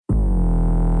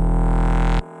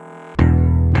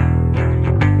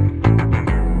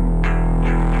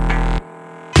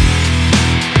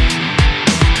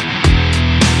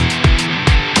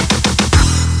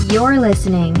You're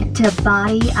listening to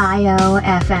BIOFM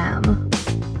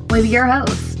with your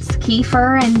hosts,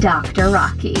 Kiefer and Dr.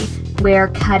 Rocky, where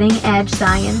cutting-edge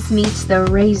science meets the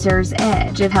razor's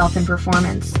edge of health and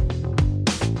performance.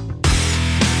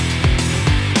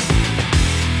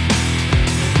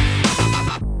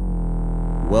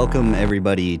 Welcome,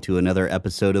 everybody, to another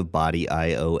episode of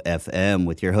BIOFM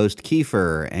with your host,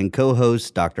 Kiefer, and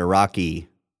co-host, Dr. Rocky.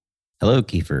 Hello,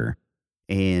 Kiefer.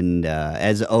 And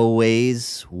as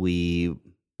always, we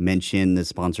mention the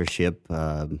sponsorship.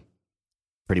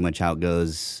 Pretty much how it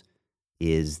goes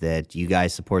is that you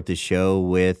guys support the show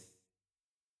with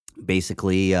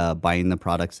basically buying the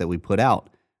products that we put out.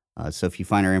 So if you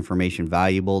find our information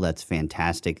valuable, that's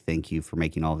fantastic. Thank you for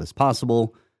making all of this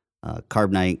possible.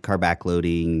 Carb Night, Carb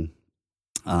Backloading,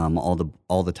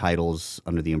 all the titles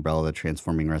under the umbrella of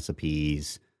Transforming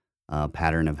Recipes,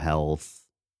 Pattern of Health.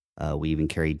 We even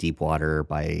carry Deep Water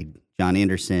by John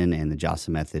Anderson and the JASA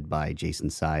Method by Jason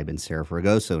Seib and Sarah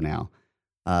Fragoso now.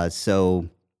 So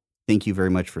thank you very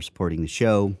much for supporting the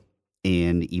show.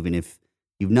 And even if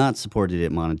you've not supported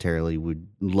it monetarily, we'd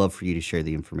love for you to share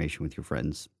the information with your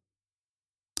friends.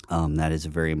 That is a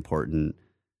very important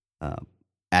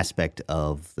aspect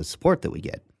of the support that we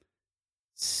get.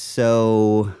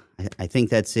 So I think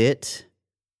that's it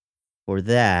for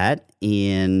that.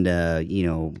 And,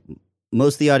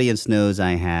 most of the audience knows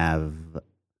I have,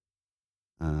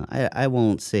 I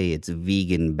won't say it's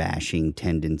vegan bashing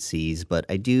tendencies, but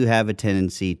I do have a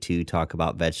tendency to talk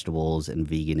about vegetables and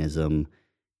veganism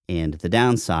and the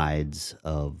downsides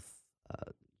of,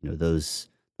 those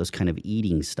kind of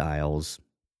eating styles.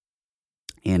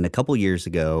 And a couple years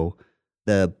ago,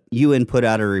 the UN put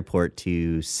out a report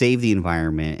to save the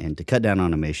environment and to cut down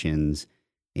on emissions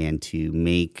and to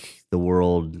make the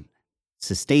world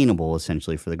sustainable,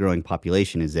 essentially, for the growing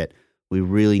population, is that we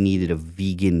really needed a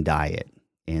vegan diet,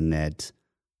 and that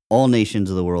all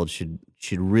nations of the world should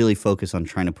really focus on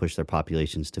trying to push their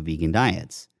populations to vegan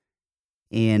diets.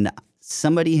 And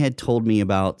somebody had told me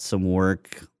about some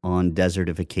work on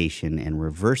desertification and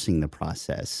reversing the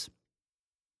process.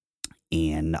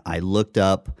 And I looked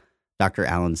up Dr.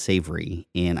 Allan Savory,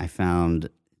 and I found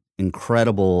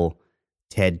incredible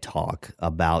TED Talk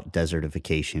about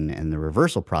desertification and the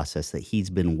reversal process that he's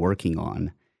been working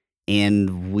on.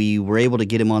 And we were able to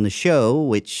get him on the show,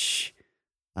 which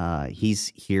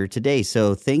he's here today.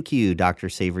 So thank you, Dr.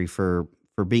 Savory, for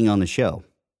being on the show.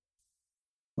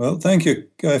 Well, thank you.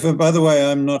 By the way,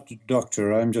 I'm not a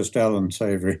doctor. I'm just Allan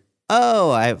Savory.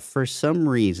 Oh, for some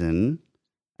reason,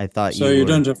 I thought so you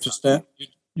don't have to stand.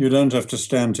 You don't have to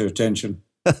stand to attention.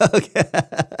 Okay.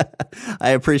 I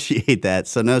appreciate that.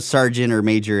 So no sergeant or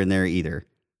major in there either.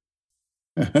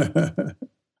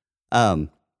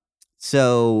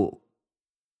 So,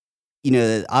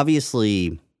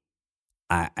 obviously,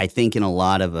 I think in a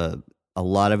lot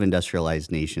of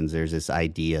industrialized nations, there's this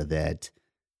idea that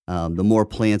the more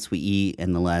plants we eat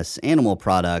and the less animal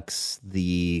products,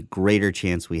 the greater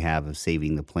chance we have of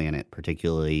saving the planet,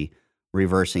 particularly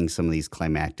reversing some of these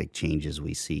climatic changes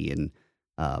we see. And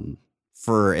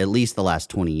for at least the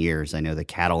last 20 years, I know the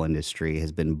cattle industry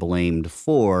has been blamed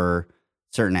for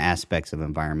certain aspects of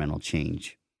environmental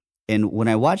change. And when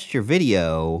I watched your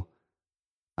video,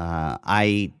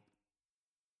 I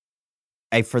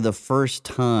for the first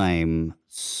time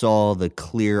saw the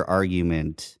clear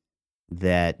argument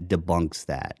that debunks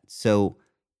that. So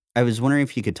I was wondering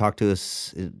if you could talk to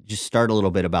us, just start a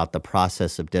little bit about the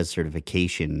process of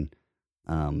desertification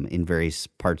in various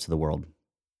parts of the world.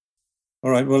 All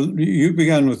right. Well, you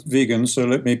began with vegans, so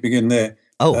let me begin there.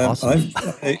 Oh, awesome.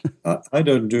 I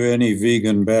don't do any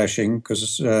vegan bashing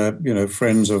because,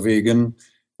 friends are vegan.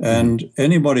 And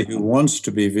anybody who wants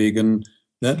to be vegan,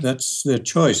 that's their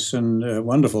choice and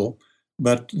wonderful.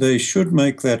 But they should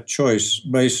make that choice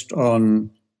based on,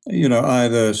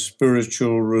 either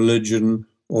spiritual, religion,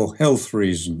 or health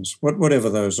reasons, whatever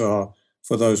those are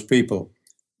for those people.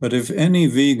 But if any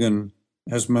vegan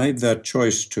has made that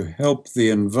choice to help the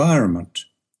environment,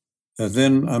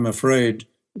 then I'm afraid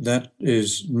that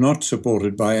is not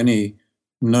supported by any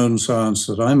known science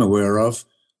that I'm aware of,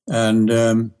 and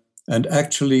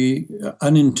actually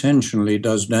unintentionally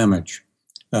does damage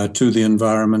to the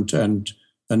environment and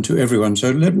to everyone. So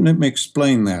let me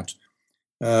explain that.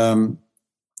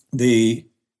 The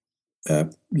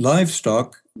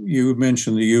livestock, you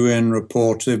mentioned the UN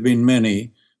report, there have been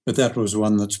many, but that was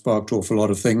one that sparked an awful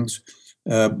lot of things.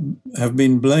 Have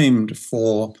been blamed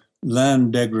for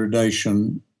land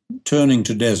degradation turning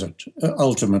to desert,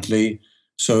 ultimately.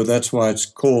 So that's why it's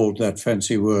called that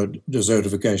fancy word,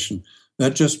 desertification.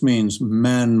 That just means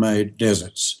man-made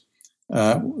deserts,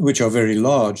 which are very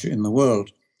large in the world.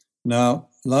 Now,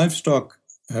 livestock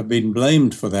have been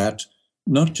blamed for that,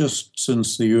 not just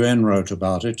since the UN wrote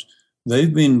about it.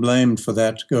 They've been blamed for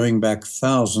that going back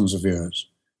thousands of years.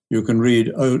 You can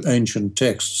read ancient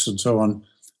texts and so on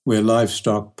where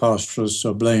livestock pastoralists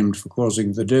are blamed for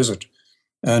causing the desert.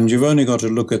 And you've only got to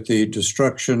look at the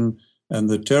destruction and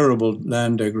the terrible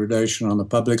land degradation on the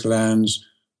public lands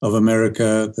of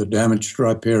America, the damaged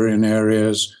riparian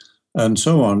areas, and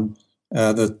so on,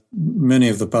 that many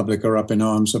of the public are up in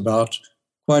arms about,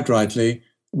 quite rightly,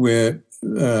 where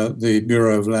the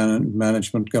Bureau of Land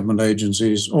Management, government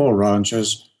agencies, or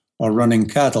ranchers are running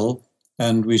cattle,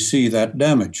 and we see that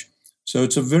damage. So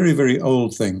it's a very, very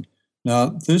old thing. Now,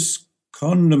 this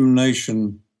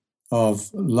condemnation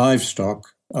of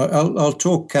livestock, I'll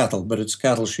talk cattle, but it's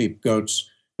cattle, sheep, goats,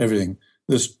 everything.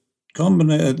 This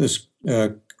condemnation,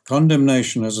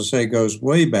 as I say, goes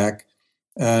way back,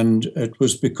 and it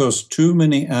was because too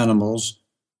many animals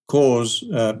cause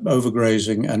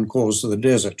overgrazing and cause the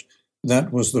desert.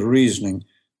 That was the reasoning.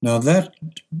 Now, that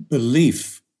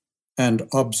belief and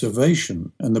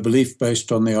observation, and the belief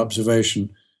based on the observation,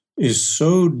 is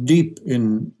so deep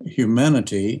in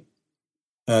humanity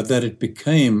that it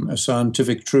became a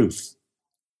scientific truth,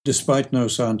 despite no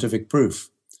scientific proof.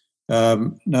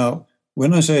 Now,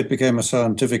 when I say it became a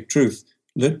scientific truth,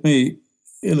 let me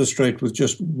illustrate with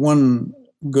just one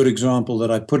good example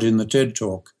that I put in the TED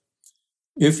Talk.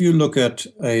 If you look at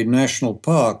a national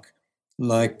park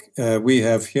like we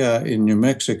have here in New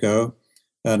Mexico,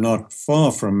 not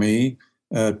far from me,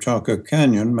 Chaco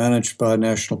Canyon, managed by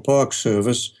National Park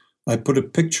Service, I put a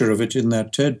picture of it in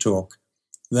that TED Talk.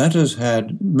 That has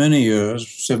had many years,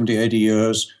 70, 80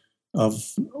 years,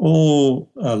 of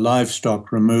all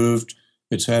livestock removed.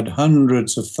 It's had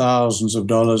hundreds of thousands of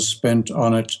dollars spent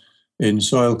on it in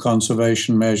soil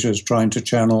conservation measures, trying to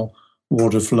channel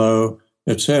water flow,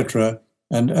 etc.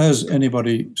 And as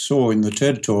anybody saw in the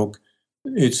TED Talk,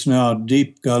 it's now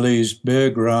deep gullies, bare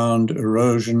ground,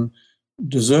 erosion,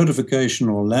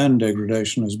 desertification or land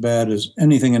degradation as bad as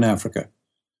anything in Africa.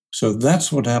 So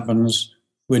that's what happens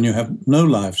when you have no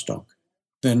livestock.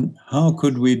 Then how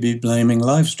could we be blaming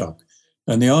livestock?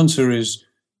 And the answer is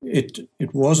it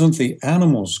wasn't the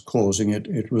animals causing it,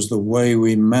 it was the way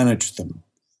we managed them.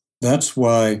 That's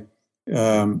why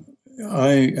I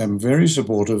am very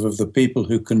supportive of the people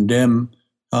who condemn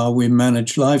how we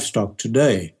manage livestock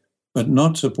today, but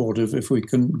not supportive if we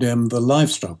condemn the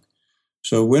livestock.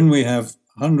 So when we have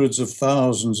hundreds of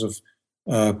thousands of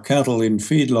cattle in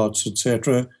feedlots,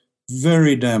 etc.,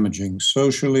 very damaging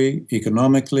socially,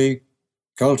 economically,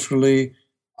 culturally,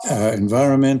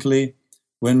 environmentally.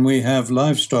 When we have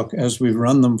livestock as we've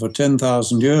run them for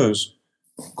 10,000 years,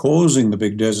 causing the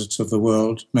big deserts of the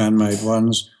world, man-made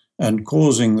ones, and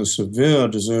causing the severe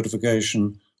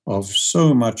desertification of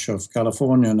so much of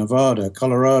California, Nevada,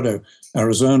 Colorado,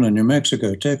 Arizona, New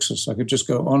Mexico, Texas. I could just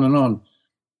go on and on.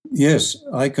 Yes,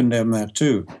 I condemn that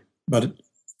too, but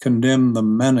condemn the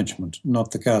management,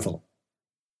 not the cattle.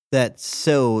 That's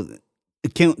so.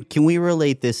 Can we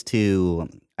relate this to?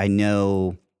 I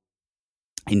know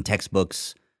in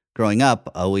textbooks growing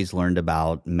up, I always learned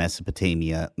about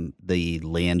Mesopotamia, the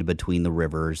land between the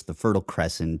rivers, the Fertile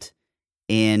Crescent,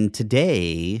 and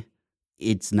today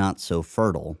it's not so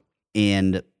fertile.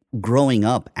 And growing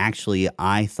up, actually,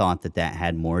 I thought that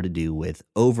had more to do with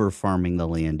over farming the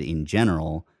land in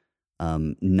general,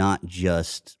 not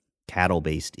just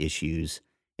cattle-based issues.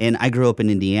 And I grew up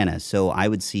in Indiana, so I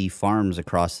would see farms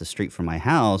across the street from my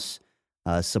house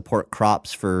support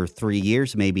crops for 3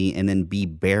 years maybe and then be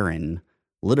barren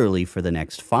literally for the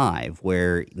next 5,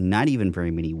 where not even very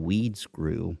many weeds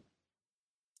grew.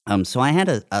 So I had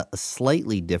a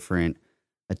slightly different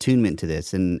attunement to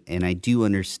this, and I do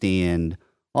understand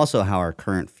also how our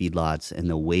current feedlots and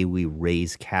the way we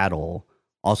raise cattle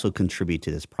also contribute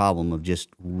to this problem of just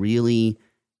really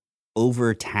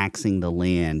overtaxing the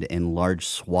land in large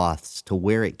swaths to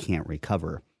where it can't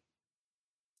recover.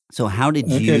 So how did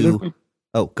you...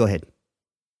 Oh, go ahead.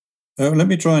 Let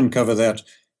me try and cover that.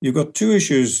 You've got 2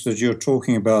 issues that you're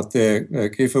talking about there,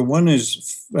 Kiefer. One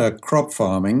is crop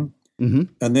farming, and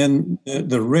then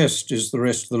the rest is the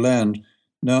rest of the land.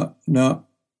 Now,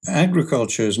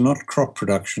 agriculture is not crop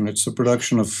production. It's the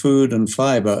production of food and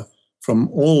fiber from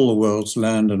all the world's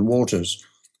land and waters.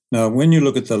 Now, when you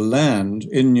look at the land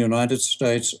in the United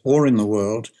States or in the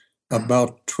world,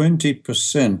 about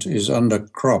 20% is under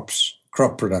crop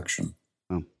production.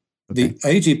 Oh, okay. The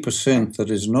 80% that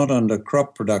is not under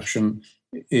crop production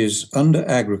is under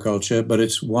agriculture, but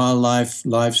it's wildlife,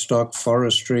 livestock,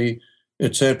 forestry,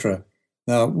 etc.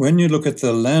 Now, when you look at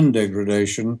the land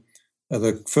degradation,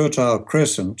 the Fertile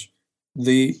Crescent,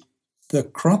 the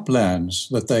croplands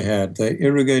that they had, the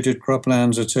irrigated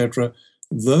croplands, etc.,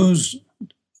 those,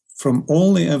 from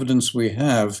all the evidence we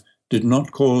have, did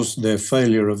not cause their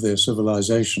failure of their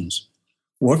civilizations.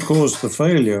 What caused the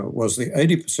failure was the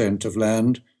 80% of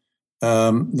land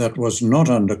that was not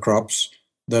under crops,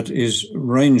 that is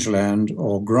rangeland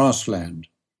or grassland.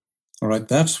 All right,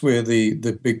 that's where the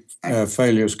big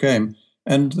failures came.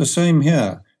 And the same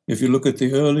here. If you look at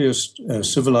the earliest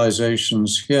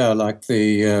civilizations here, like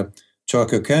the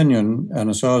Chaco Canyon,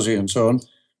 Anasazi, and so on,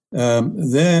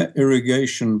 their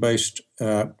irrigation-based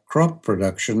crop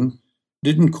production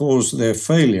didn't cause their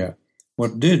failure.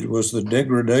 What did was the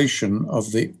degradation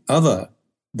of the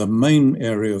main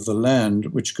area of the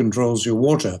land which controls your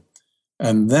water.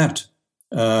 And that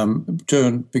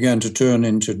began to turn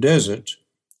into desert.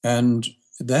 And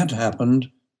that happened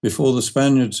before the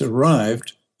Spaniards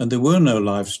arrived, and there were no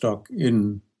livestock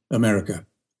in America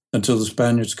until the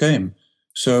Spaniards came.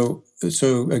 So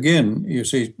again, you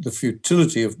see the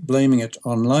futility of blaming it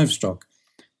on livestock.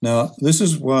 Now, this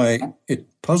is why it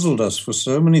puzzled us for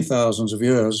so many thousands of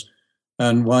years,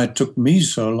 and why it took me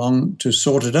so long to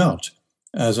sort it out.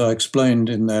 As I explained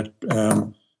in that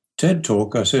TED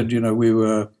talk, I said, we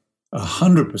were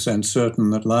 100% certain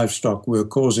that livestock were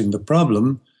causing the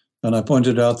problem, and I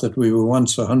pointed out that we were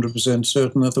once 100%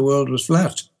 certain that the world was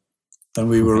flat. And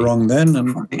we were wrong then,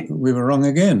 and we were wrong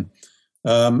again.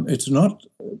 It's not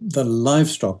the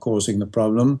livestock causing the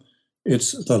problem.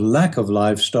 It's the lack of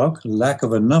livestock, lack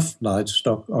of enough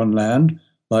livestock on land,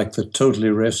 like the totally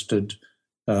rested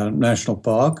national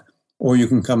park. Or you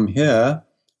can come here.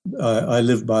 I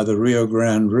live by the Rio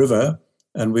Grande River,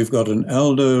 and we've got an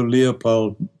Aldo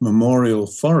Leopold Memorial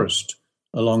Forest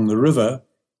along the river.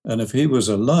 And if he was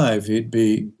alive, he'd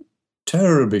be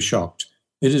terribly shocked.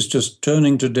 It is just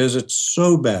turning to desert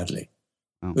so badly.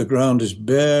 Oh. The ground is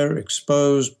bare,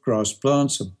 exposed, grass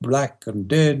plants are black and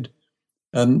dead.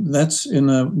 And that's in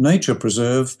a nature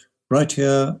preserve right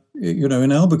here,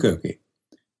 in Albuquerque.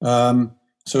 So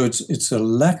it's a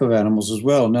lack of animals as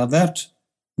well. Now that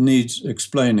needs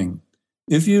explaining.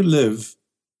 If you live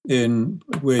in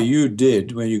where you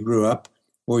grew up,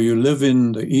 or you live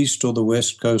in the east or the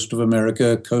west coast of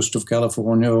America, coast of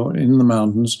California, or in the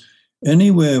mountains,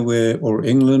 anywhere or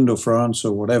England or France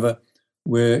or whatever,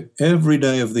 where every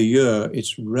day of the year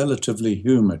it's relatively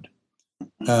humid,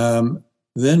 then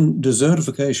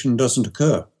desertification doesn't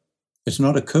occur. It's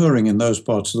not occurring in those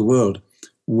parts of the world.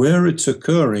 Where it's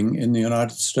occurring in the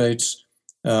United States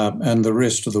and the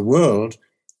rest of the world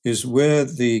is where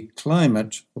the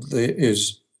climate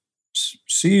is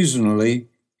seasonally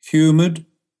humid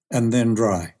and then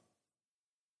dry.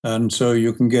 And so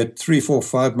you can get 3, 4,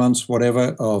 5 months,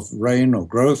 whatever, of rain or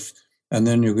growth, and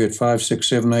then you get 5, 6,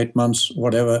 7, 8 months,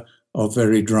 whatever, of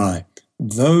very dry.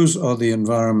 Those are the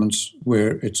environments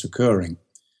where it's occurring.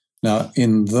 Now,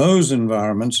 in those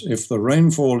environments, if the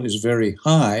rainfall is very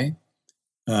high,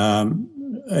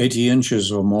 80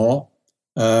 inches or more,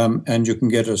 and you can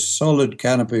get a solid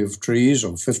canopy of trees,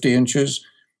 or 50 inches,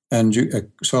 and a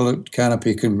solid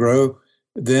canopy can grow,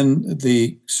 then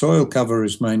the soil cover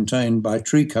is maintained by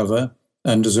tree cover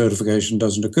and desertification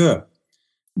doesn't occur.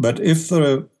 But if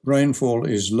the rainfall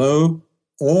is low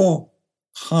or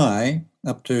high,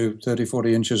 up to 30,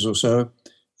 40 inches or so,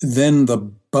 then the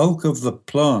bulk of the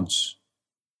plants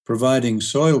providing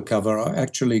soil cover are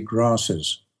actually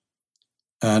grasses.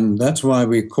 And that's why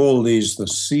we call these the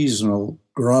seasonal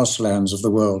grasslands of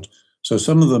the world. So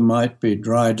some of them might be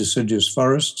dry deciduous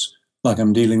forests, like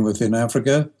I'm dealing with in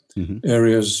Africa,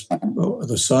 areas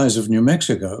the size of New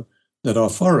Mexico that are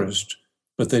forest,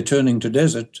 but they're turning to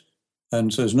desert.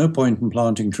 And so there's no point in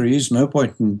planting trees, no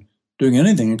point in doing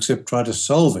anything except try to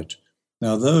solve it.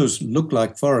 Now, those look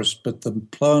like forest, but the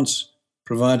plants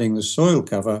providing the soil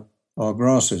cover are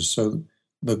grasses. So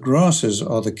the grasses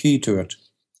are the key to it.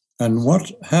 And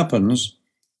what happens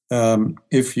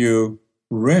if you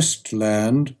rest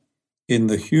land in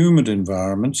the humid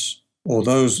environments, or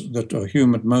those that are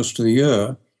humid most of the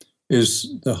year,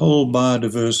 is the whole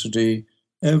biodiversity,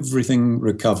 everything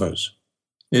recovers.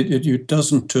 It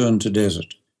doesn't turn to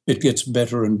desert. It gets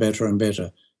better and better and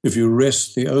better. If you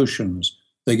rest the oceans,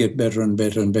 they get better and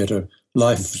better and better.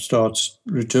 Life starts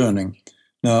returning.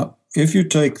 Now, if you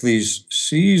take these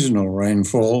seasonal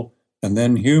rainfall and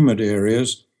then humid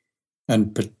areas,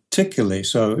 and particularly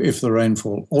so if the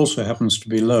rainfall also happens to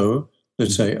be low,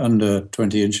 let's say under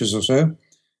 20 inches or so,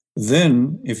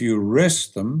 then if you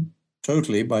rest them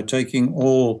totally by taking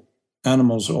all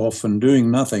animals off and doing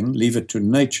nothing, leave it to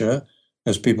nature,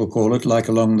 as people call it, like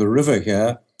along the river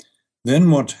here,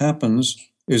 then what happens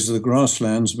is the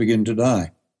grasslands begin to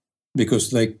die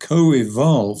because they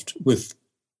co-evolved with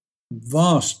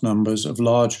vast numbers of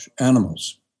large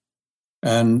animals.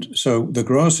 And so the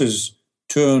grasses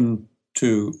turn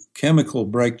to chemical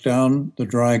breakdown, the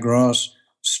dry grass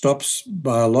stops,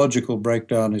 biological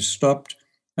breakdown is stopped,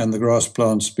 and the grass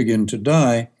plants begin to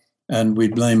die, and we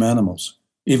blame animals,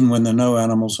 even when there are no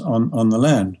animals on the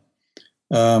land.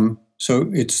 So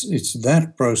it's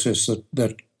that process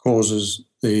that causes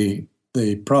the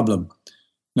problem.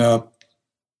 Now,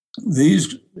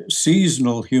 these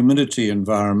seasonal humidity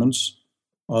environments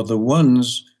are the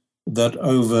ones that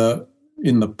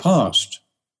in the past,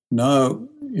 now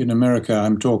in America,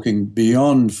 I'm talking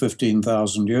beyond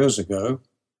 15,000 years ago,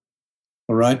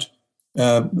 all right,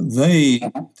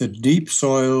 the deep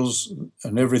soils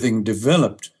and everything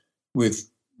developed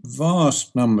with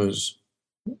vast numbers,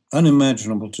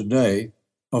 unimaginable today,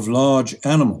 of large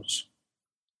animals,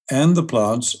 and the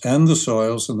plants and the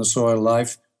soils and the soil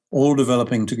life all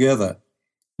developing together.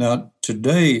 Now,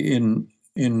 today in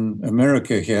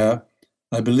America here,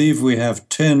 I believe we have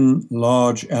 10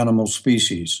 large animal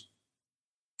species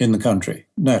in the country,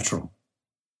 natural.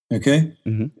 Okay?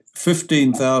 Mm-hmm.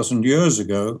 15,000 years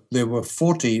ago, there were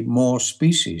 40 more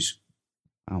species.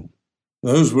 Wow.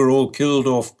 Those were all killed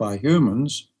off by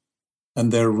humans,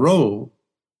 and their role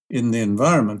in the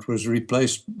environment was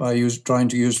replaced by trying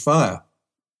to use fire.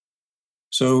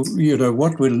 So,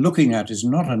 what we're looking at is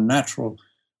not a natural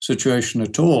situation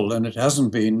at all, and it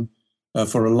hasn't been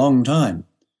for a long time.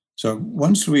 So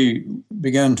once we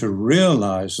began to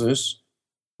realize this,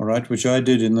 all right, which I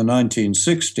did in the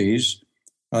 1960s,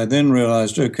 I then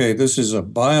realized, okay, this is a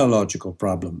biological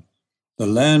problem. The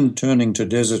land turning to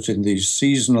desert in these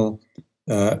seasonal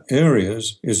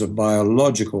areas is a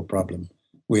biological problem.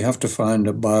 We have to find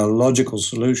a biological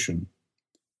solution.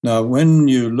 Now, when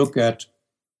you look at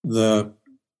the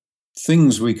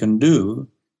things we can do,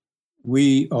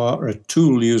 we are a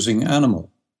tool-using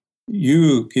animal.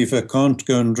 You, Kiefer, can't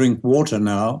go and drink water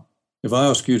now. If I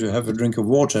ask you to have a drink of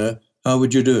water, how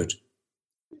would you do it?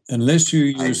 Unless you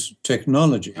use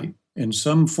technology in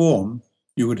some form,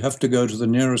 you would have to go to the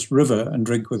nearest river and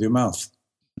drink with your mouth.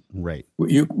 Right.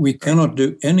 We cannot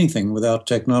do anything without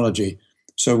technology.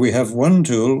 So we have one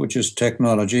tool, which is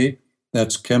technology.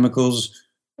 That's chemicals,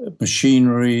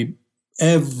 machinery,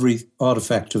 every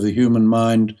artifact of the human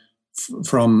mind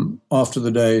from after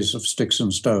the days of sticks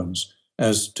and stones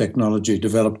as technology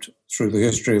developed through the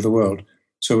history of the world.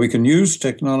 So we can use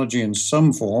technology in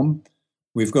some form.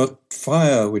 We've got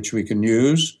fire, which we can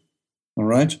use, all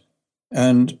right?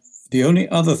 And the only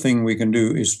other thing we can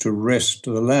do is to rest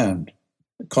the land,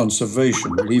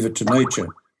 conservation, leave it to nature.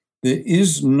 There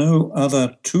is no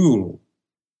other tool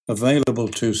available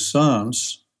to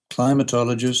science,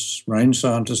 climatologists, rain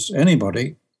scientists,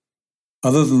 anybody,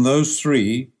 other than those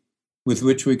three with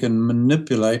which we can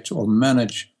manipulate or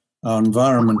manage our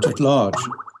environment at large.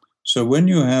 So when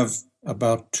you have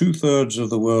about 2/3 of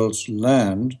the world's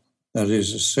land, that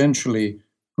is essentially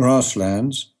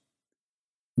grasslands,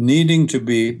 needing to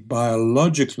be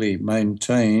biologically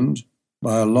maintained,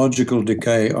 biological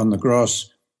decay on the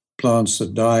grass plants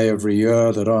that die every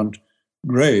year that aren't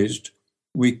grazed,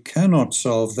 we cannot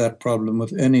solve that problem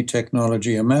with any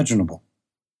technology imaginable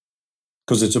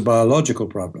because it's a biological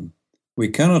problem. We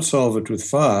cannot solve it with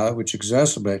fire, which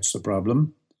exacerbates the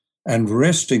problem, and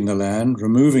resting the land,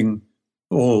 removing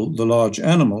all the large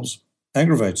animals,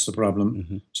 aggravates the problem.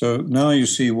 Mm-hmm. So now you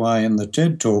see why in the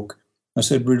TED Talk, I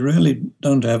said we really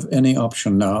don't have any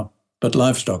option now but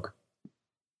livestock.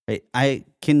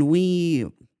 Can we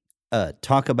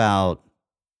talk about,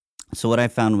 so what I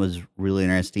found was really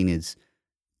interesting is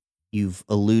you've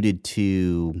alluded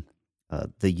to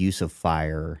the use of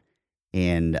fire,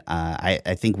 and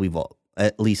I think we've all,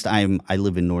 at least I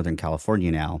live in Northern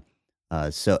California now,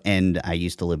 and I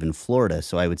used to live in Florida,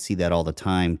 so I would see that all the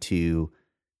time to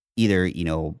either,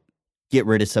 get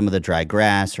rid of some of the dry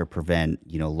grass or prevent,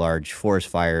 large forest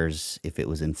fires if it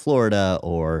was in Florida,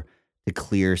 or to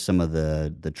clear some of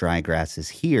the dry grasses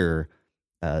here.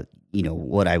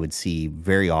 What I would see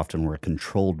very often were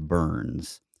controlled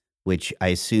burns, which I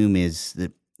assume is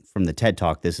that from the TED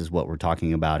Talk, this is what we're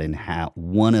talking about, and how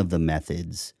one of the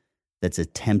methods that's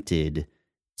attempted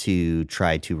to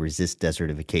try to resist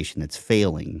desertification that's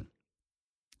failing.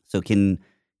 So can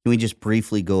we just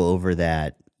briefly go over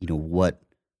that,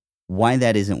 why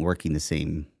that isn't working the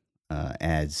same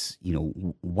as,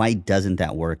 why doesn't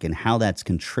that work and how that's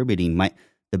contributing?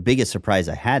 The biggest surprise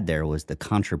I had there was the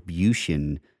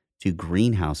contribution to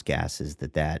greenhouse gases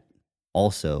that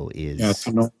also is. Yeah, it's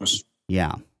enormous.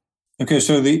 Yeah. Okay,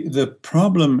 so the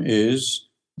problem is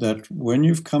that when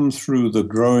you've come through the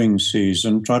growing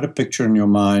season, try to picture in your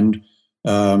mind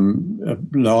a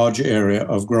large area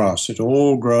of grass. It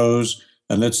all grows,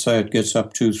 and let's say it gets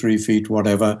up 2-3 feet,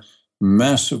 whatever.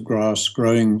 massive grass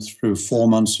growing through 4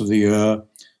 months of the year.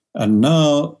 And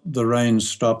now the rain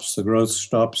stops, the growth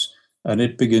stops, and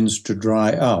it begins to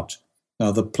dry out.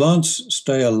 Now the plants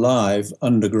stay alive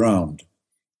underground,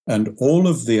 and all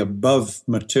of the above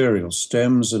material,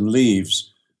 stems and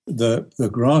leaves, the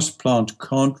grass plant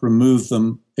can't remove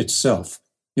them itself,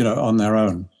 on their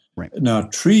own. Right. Now,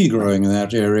 tree growing in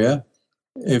that area,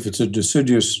 if it's a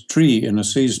deciduous tree in a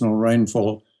seasonal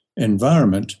rainfall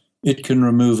environment, it can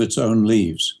remove its own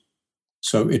leaves.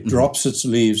 So it drops its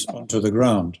leaves onto the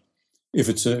ground. If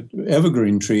it's an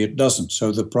evergreen tree, it doesn't.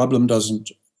 So the problem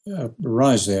doesn't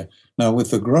arise there. Now,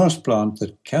 with the grass plant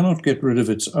that cannot get rid of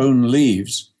its own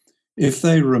leaves, if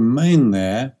they remain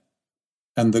there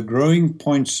and the growing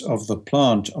points of the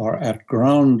plant are at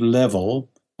ground level,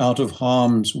 out of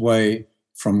harm's way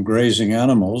from grazing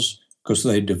animals, because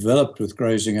they developed with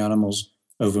grazing animals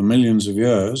over millions of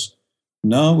years,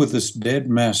 now with this dead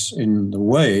mass in the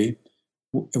way,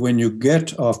 when you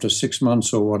get after 6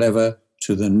 months or whatever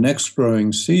to the next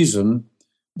growing season,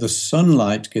 the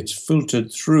sunlight gets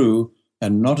filtered through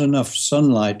and not enough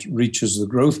sunlight reaches the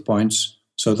growth points,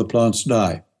 so the plants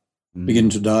die, begin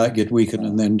to die, get weakened,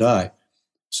 and then die.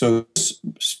 So this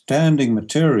standing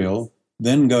material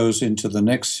then goes into the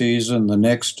next season, the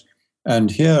next,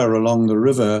 and here along the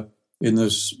river in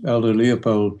this Elder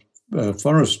Leopold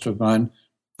forest of mine,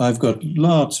 I've got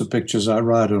lots of pictures. I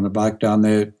ride on a bike down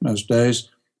there most days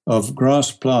of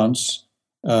grass plants,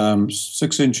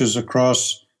 6 inches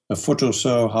across, a foot or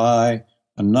so high,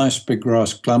 a nice big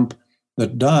grass clump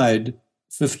that died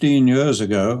 15 years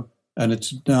ago, and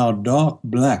it's now dark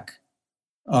black,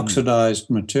 oxidized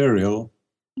material,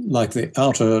 like the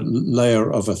outer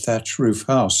layer of a thatch roof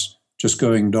house, just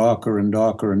going darker and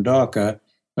darker and darker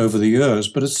over the years,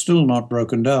 but it's still not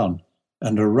broken down.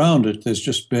 And around it, there's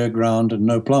just bare ground and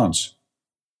no plants.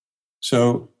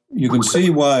 So you can see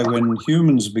why when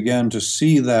humans began to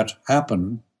see that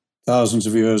happen thousands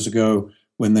of years ago,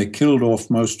 when they killed off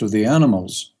most of the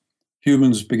animals,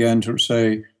 humans began to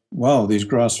say, wow, these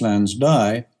grasslands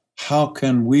die. How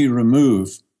can we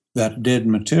remove that dead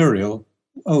material?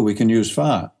 Oh, we can use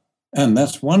fire. And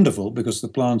that's wonderful because the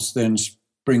plants then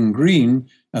spring green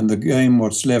and the game,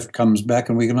 what's left, comes back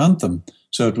and we can hunt them.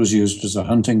 So it was used as a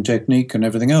hunting technique and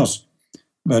everything else.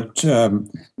 But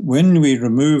when we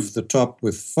remove the top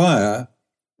with fire,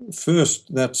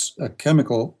 first, that's a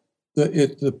chemical.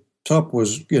 The top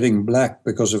was getting black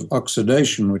because of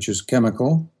oxidation, which is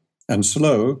chemical and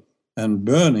slow, and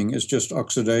burning is just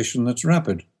oxidation that's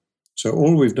rapid. So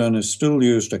all we've done is still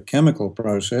used a chemical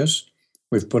process.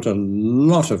 We've put a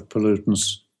lot of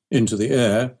pollutants into the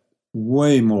air,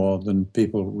 way more than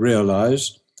people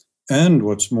realize. And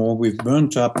what's more, we've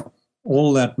burnt up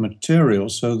all that material,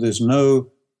 so there's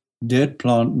no dead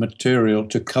plant material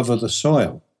to cover the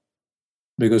soil.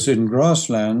 Because in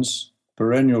grasslands,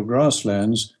 perennial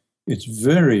grasslands, it's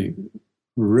very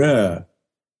rare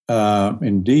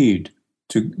indeed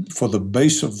for the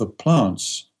base of the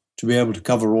plants to be able to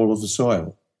cover all of the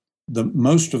soil.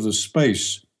 Most of the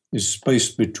space is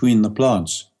spaced between the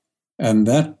plants, and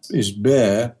that is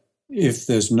bare if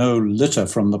there's no litter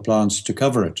from the plants to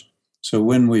cover it. So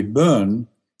when we burn,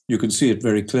 you can see it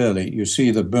very clearly. You see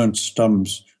the burnt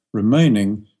stumps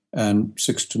remaining and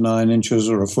 6 to 9 inches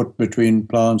or a foot between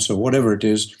plants or whatever it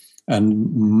is,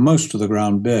 and most of the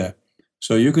ground bare.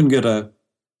 So you can get a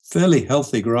fairly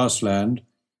healthy grassland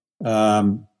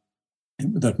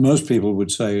that most people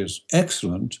would say is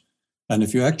excellent. And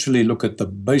if you actually look at the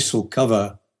basal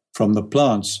cover from the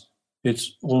plants,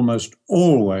 it's almost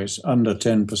always under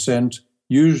 10%,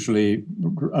 usually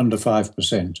under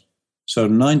 5%. So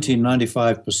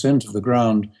 95% of the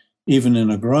ground, even in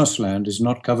a grassland, is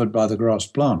not covered by the grass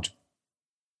plant.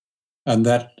 And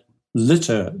that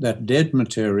litter, that dead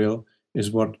material,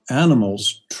 is what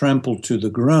animals trample to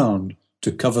the ground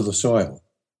to cover the soil.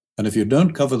 And if you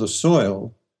don't cover the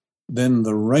soil, then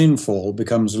the rainfall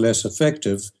becomes less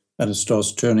effective and it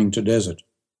starts turning to desert.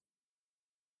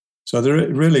 So there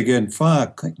really, again,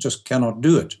 fire just cannot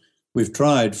do it. We've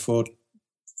tried for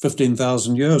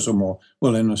 15,000 years or more.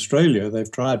 Well, in Australia,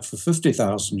 they've tried for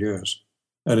 50,000 years.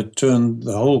 And it turned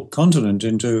the whole continent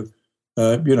into,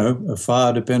 a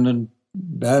fire-dependent,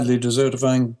 badly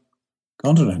desertifying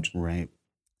continent. Right.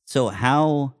 So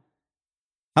how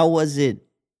was it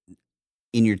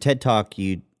in your TED Talk?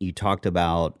 You talked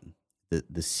about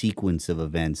the sequence of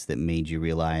events that made you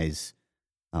realize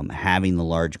having the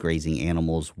large grazing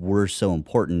animals were so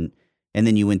important, and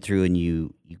then you went through and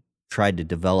you tried to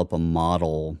develop a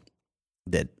model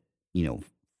that,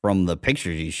 from the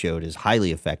pictures you showed, is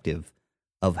highly effective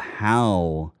of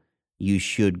how you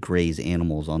should graze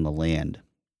animals on the land.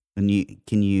 And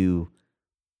can you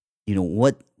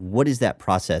what is that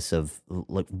process of,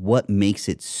 like, what makes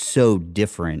it so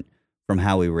different from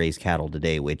how we raise cattle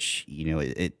today, which,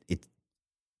 it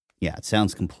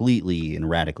sounds completely and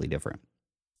radically different.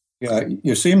 Yeah,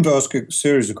 you seem to ask a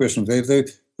series of questions.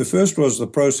 The first was the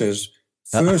process.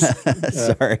 First,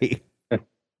 sorry.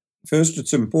 First,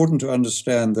 it's important to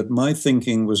understand that my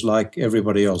thinking was like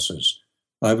everybody else's.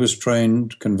 I was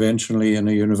trained conventionally in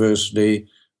a university,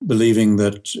 believing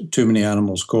that too many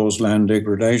animals cause land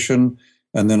degradation.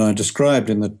 And then I described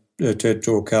in the TED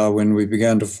Talk how when we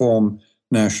began to form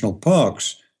national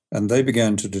parks and they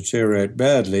began to deteriorate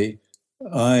badly,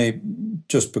 I,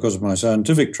 just because of my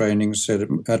scientific training, said it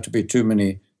had to be too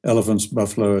many elephants,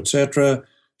 buffalo, etc.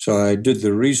 So I did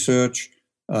the research.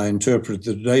 I interpreted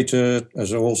the data,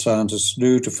 as all scientists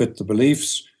do, to fit the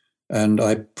beliefs, and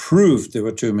I proved there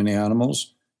were too many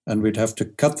animals, and we'd have to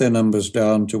cut their numbers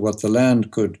down to what the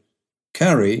land could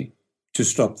carry to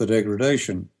stop the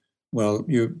degradation. Well,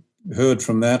 you heard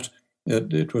from that.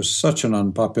 It was such an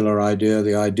unpopular idea,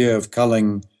 the idea of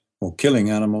culling or killing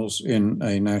animals in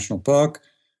a national park.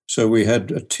 So we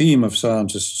had a team of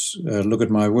scientists look at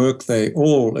my work. They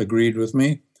all agreed with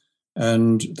me.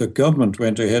 And the government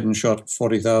went ahead and shot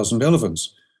 40,000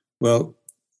 elephants. Well,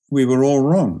 we were all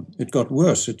wrong. It got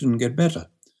worse. It didn't get better.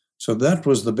 So that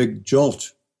was the big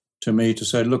jolt to me to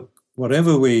say, look,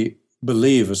 whatever we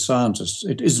believe as scientists,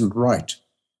 it isn't right.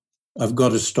 I've got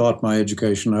to start my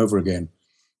education over again.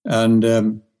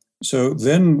 And so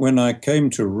then when I came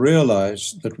to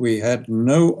realize that we had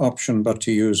no option but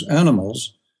to use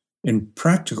animals, in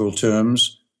practical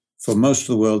terms, for most of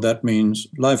the world, that means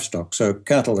livestock, so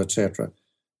cattle, etc.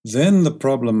 Then the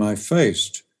problem I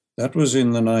faced, that was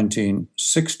in the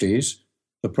 1960s,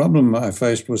 the problem I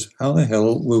faced was how the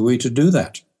hell were we to do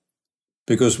that?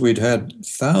 Because we'd had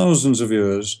thousands of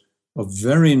years of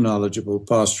very knowledgeable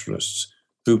pastoralists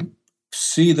who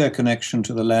see their connection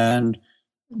to the land,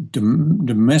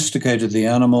 domesticated the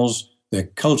animals, their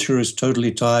culture is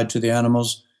totally tied to the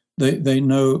animals. They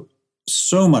know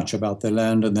so much about their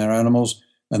land and their animals,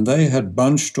 and they had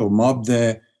bunched or mobbed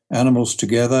their animals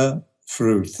together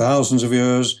through thousands of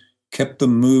years, kept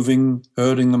them moving,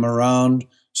 herding them around.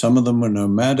 Some of them were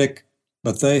nomadic,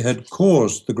 but they had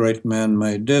caused the great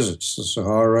man-made deserts, the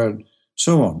Sahara, and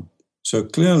so on. So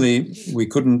clearly we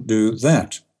couldn't do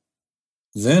that.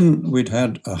 Then we'd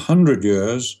had 100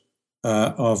 years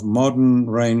of modern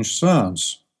range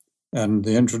science and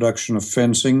the introduction of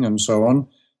fencing and so on,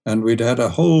 and we'd had a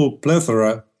whole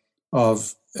plethora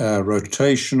of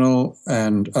rotational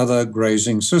and other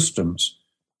grazing systems,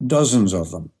 dozens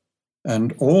of them.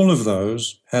 And all of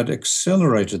those had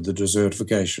accelerated the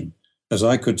desertification, as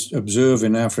I could observe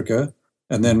in Africa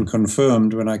and then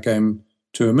confirmed when I came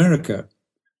to America.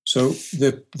 So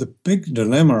the big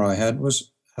dilemma I had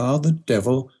was, how the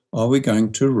devil are we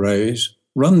going to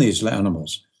run these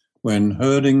animals when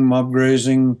herding, mob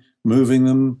grazing, moving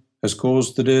them has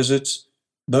caused the deserts?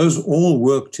 Those all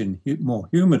worked in more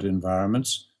humid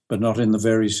environments, but not in the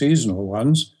very seasonal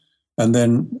ones. And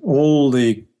then all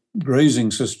the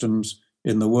grazing systems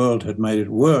in the world had made it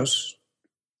worse.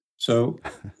 So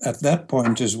at that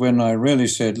point is when I really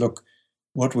said, look,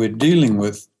 what we're dealing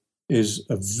with is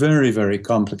a very, very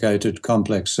complicated,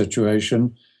 complex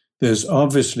situation. There's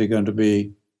obviously going to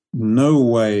be no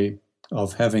way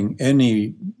of having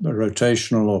any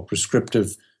rotational or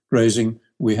prescriptive grazing.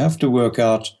 We have to work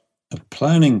out a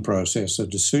planning process, a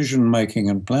decision-making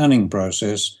and planning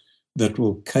process that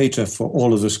will cater for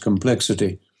all of this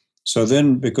complexity. So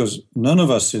then, because none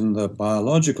of us in the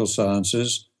biological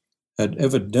sciences had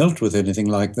ever dealt with anything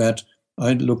like that,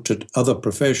 I looked at other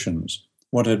professions.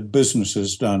 What had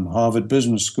businesses done, Harvard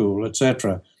Business School,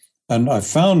 etc. And I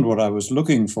found what I was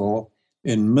looking for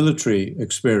in military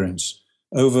experience.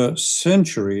 Over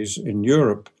centuries in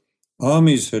Europe,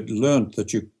 armies had learned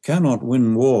that you cannot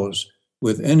win wars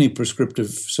with any prescriptive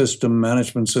system,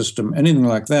 management system, anything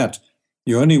like that.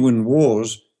 You only win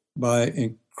wars by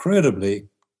incredibly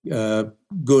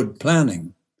good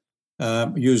planning,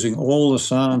 using all the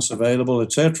science available,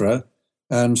 etc.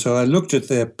 And so I looked at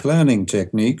their planning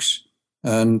techniques,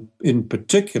 and in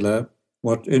particular,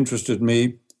 what interested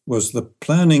me was the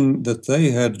planning that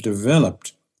they had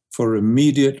developed for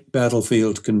immediate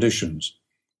battlefield conditions.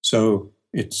 So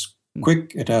it's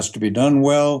quick, it has to be done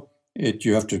well,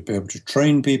 you have to be able to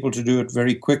train people to do it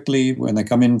very quickly when they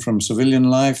come in from civilian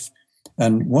life.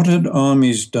 And what had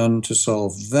armies done to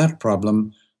solve that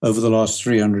problem over the last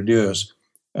 300 years?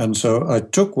 And so I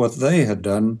took what they had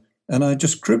done and I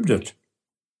just cribbed it.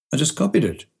 I just copied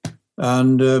it.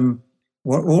 And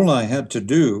all I had to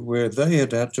do, where they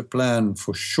had to plan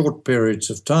for short periods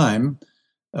of time,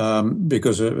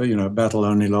 because a battle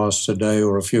only lasts a day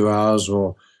or a few hours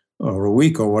or a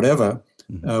week or whatever.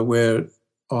 Where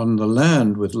on the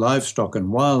land with livestock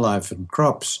and wildlife and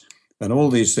crops and all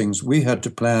these things, we had to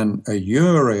plan a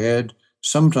year ahead.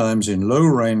 Sometimes in low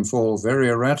rainfall, very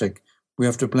erratic, we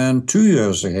have to plan 2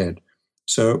 years ahead.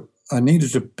 So I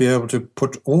needed to be able to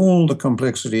put all the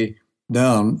complexity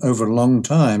down over a long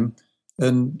time.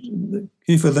 And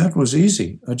Kiefer, that was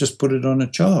easy. I just put it on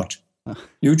a chart.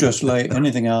 You just lay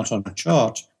anything out on a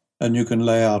chart and you can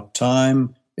lay out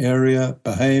time, area,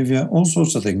 behavior, all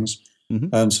sorts of things.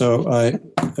 And so I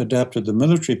adapted the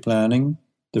military planning,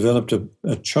 developed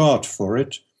a chart for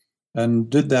it, and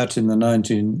did that in the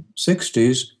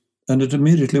 1960s, and it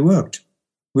immediately worked.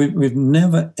 We've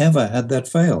never, ever had that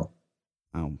fail.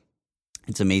 Oh,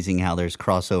 it's amazing how there's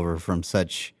crossover from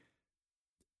such,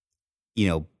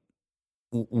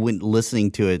 when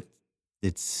listening to it,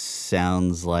 it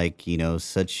sounds like,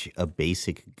 such a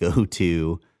basic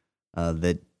go-to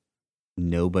that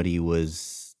nobody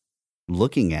was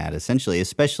looking at, essentially,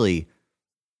 especially,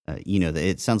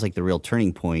 it sounds like the real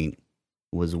turning point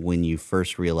was when you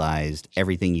first realized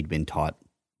everything you'd been taught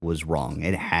was wrong.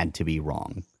 It had to be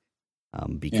wrong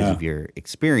because of your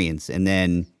experience. And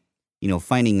then,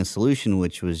 finding a solution,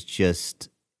 which was just,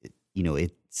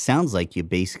 it sounds like you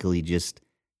basically just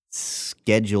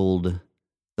scheduled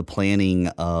the planning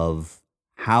of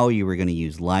how you were going to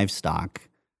use livestock,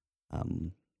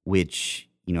 which,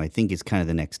 I think is kind of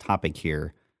the next topic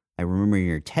here. I remember in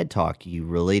your TED Talk, you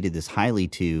related this highly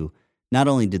to not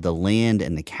only did the land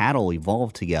and the cattle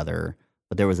evolve together,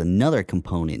 but there was another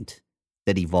component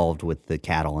that evolved with the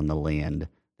cattle and the land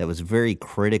that was very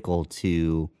critical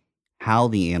to how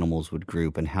the animals would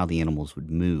group and how the animals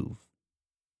would move.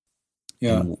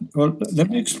 Yeah, well, let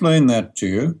me explain that to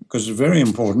you because it's very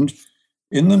important.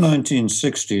 In the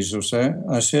 1960s or so,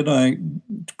 I said I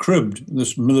cribbed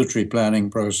this military planning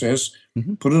process,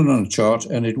 put it on a chart,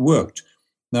 and it worked.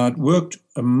 Now, it worked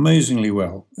amazingly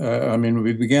well.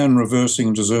 We began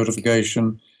reversing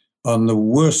desertification on the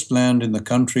worst land in the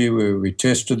country where we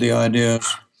tested the ideas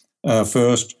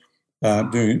first,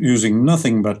 using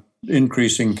nothing but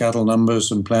increasing cattle numbers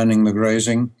and planning the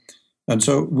grazing. And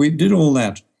so we did all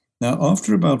that. Now,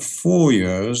 after about 4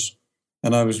 years,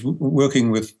 and I was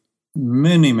working with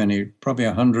many, probably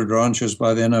 100 ranches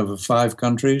by then over 5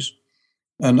 countries,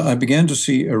 and I began to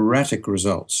see erratic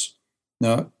results.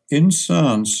 Now, in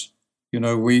science,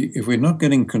 if we're not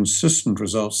getting consistent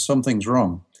results, something's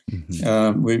wrong.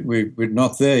 We're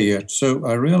not there yet. So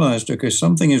I realized, okay,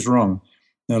 something is wrong.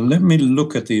 Now, let me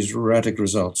look at these erratic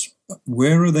results.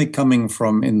 Where are they coming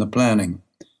from in the planning?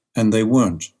 And they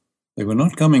weren't. They were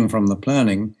not coming from the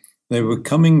planning. They were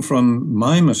coming from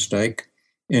my mistake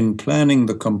in planning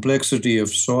the complexity of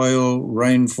soil,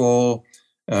 rainfall,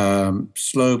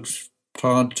 slopes,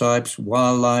 plant types,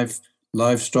 wildlife,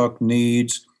 livestock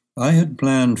needs. I had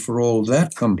planned for all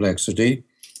that complexity,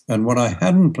 and what I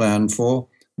hadn't planned for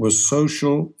was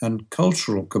social and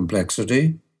cultural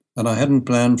complexity, and I hadn't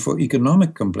planned for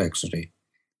economic complexity.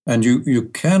 And you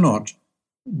cannot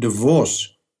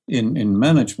divorce in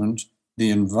management the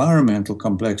environmental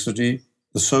complexity,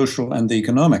 the social and the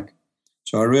economic.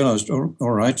 So I realized, all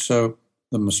right, so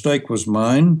the mistake was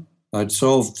mine. I'd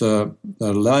solved the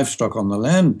livestock on the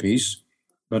land piece,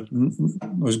 but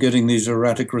was getting these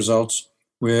erratic results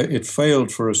where it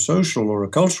failed for a social or a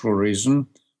cultural reason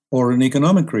or an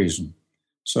economic reason.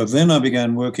 So then I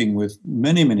began working with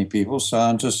many people,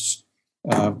 scientists,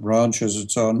 ranchers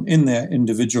and so on, in their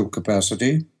individual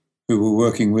capacity, who were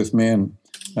working with me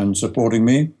and supporting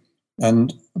me.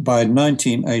 And by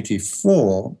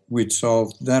 1984, we'd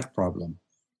solved that problem.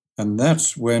 And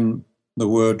that's when the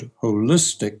word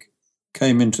holistic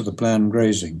came into the planned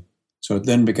grazing. So it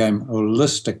then became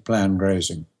holistic planned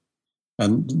grazing.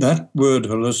 And that word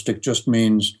holistic just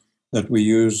means that we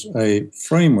use a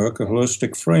framework, a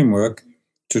holistic framework,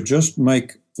 to just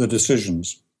make the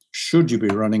decisions. Should you be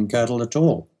running cattle at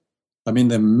all? There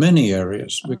are many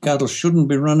areas where cattle shouldn't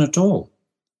be run at all.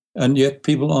 And yet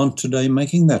people aren't today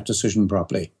making that decision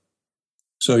properly.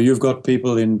 So you've got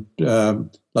people in,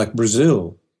 like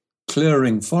Brazil,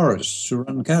 clearing forests to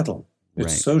run cattle.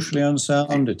 It's socially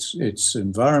unsound, it's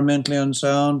environmentally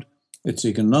unsound, it's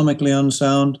economically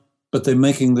unsound, but they're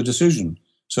making the decision.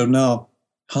 So now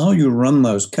how you run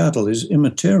those cattle is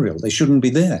immaterial. They shouldn't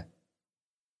be there.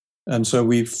 And so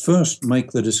we first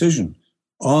make the decision.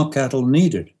 Are cattle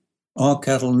needed? Are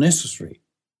cattle necessary?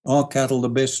 Are cattle the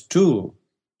best tool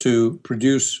to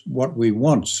produce what we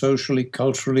want socially,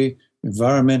 culturally,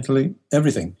 environmentally,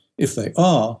 everything? If they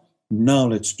are, now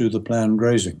let's do the planned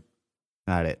grazing.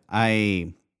 Got it.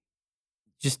 I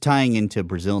Just tying into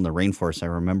Brazil and the rainforest, I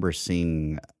remember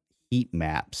seeing heat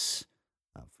maps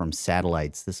from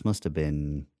satellites. This must have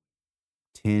been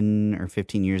 10 or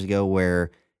 15 years ago,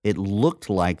 where it looked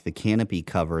like the canopy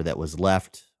cover that was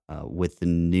left with the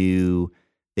new,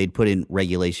 they'd put in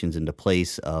regulations into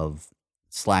place of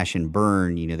slash and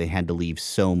burn. They had to leave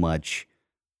so much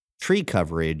tree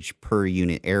coverage per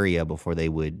unit area before they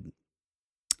would,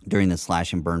 during the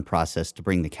slash and burn process, to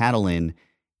bring the cattle in.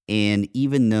 And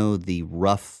even though the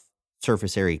rough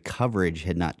surface area coverage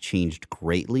had not changed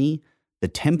greatly, the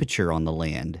temperature on the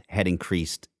land had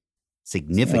increased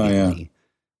significantly.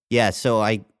 Yeah, so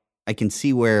I can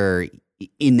see where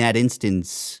in that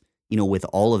instance, with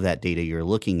all of that data you're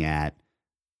looking at,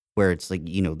 where it's like,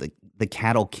 the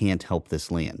cattle can't help this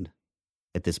land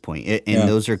at this point. And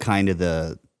those are kind of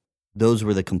those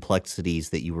were the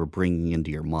complexities that you were bringing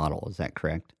into your model. Is that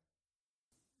correct?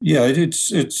 Yeah,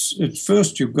 it's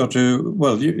first you've got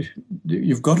to,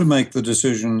 you've got to make the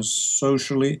decisions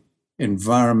socially,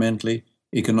 environmentally,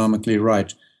 economically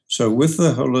right. So with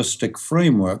the holistic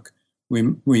framework,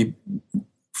 we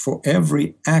for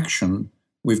every action,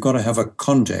 we've got to have a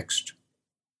context.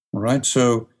 All right.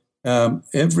 So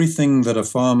everything that a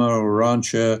farmer or a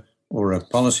rancher or a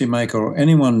policymaker or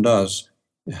anyone does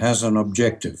has an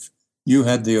objective. You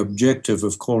had the objective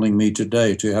of calling me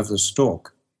today to have this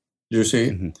talk. You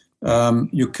see,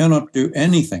 you cannot do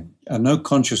anything, no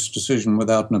conscious decision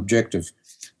without an objective.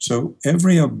 So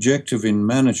every objective in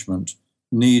management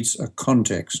needs a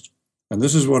context. And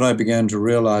this is what I began to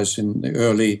realize in the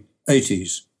early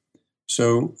 80s.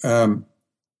 So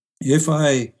if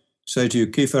I say to you,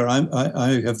 Kiefer,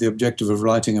 I have the objective of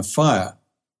lighting a fire,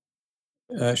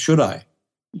 should I?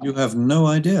 You have no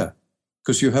idea,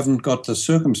 because you haven't got the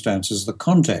circumstances, the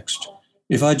context.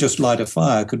 If I just light a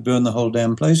fire, I could burn the whole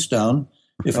damn place down.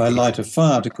 If I light a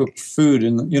fire to cook food,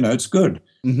 it's good.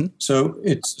 Mm-hmm. So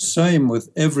it's the same with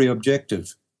every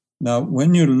objective. Now,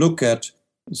 when you look at,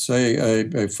 say,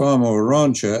 a farmer or a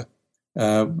rancher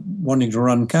wanting to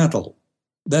run cattle,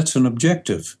 that's an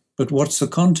objective. But what's the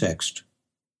context?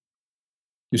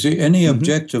 You see, any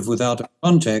objective without a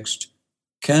context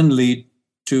can lead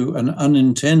to an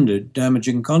unintended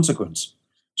damaging consequence.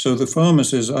 So the farmer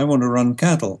says, I want to run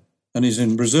cattle. And he's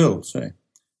in Brazil, say.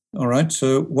 All right,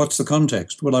 so what's the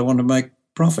context? Well, I want to make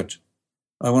profit.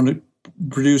 I want to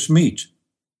produce meat.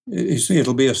 You see,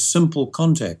 it'll be a simple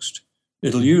context.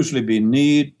 It'll usually be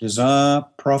need, desire,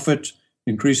 profit,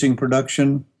 increasing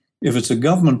production. If it's a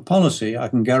government policy, I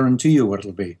can guarantee you what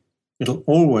it'll be. It'll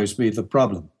always be the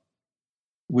problem.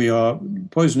 We are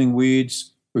poisoning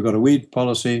weeds. We've got a weed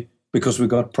policy because we've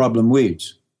got problem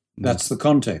weeds. That's the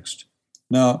context.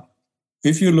 Now,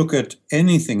 if you look at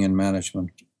anything in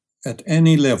management at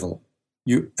any level,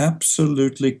 you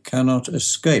absolutely cannot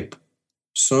escape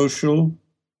social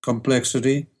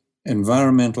complexity,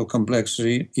 environmental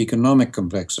complexity, economic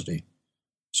complexity.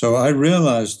 So I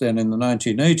realized then in the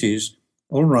 1980s,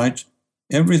 all right,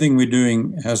 everything we're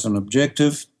doing has an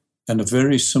objective and a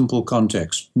very simple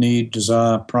context: need,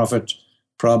 desire, profit,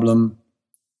 problem.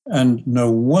 And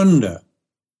no wonder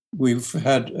we've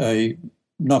had a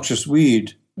noxious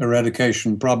weed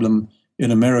eradication problem in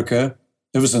America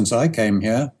ever since I came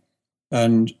here,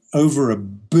 and over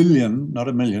 $1 billion, not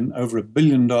a million, over $1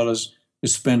 billion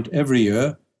is spent every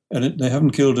year, and they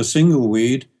haven't killed a single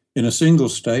weed in a single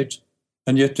state,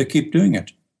 and yet they keep doing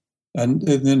it. And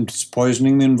then it's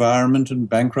poisoning the environment and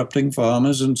bankrupting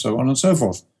farmers and so on and so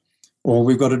forth. Or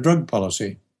we've got a drug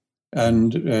policy,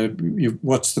 and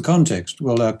what's the context?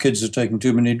 Well, our kids are taking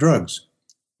too many drugs.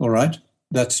 All right,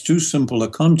 that's too simple a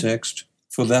context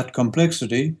for that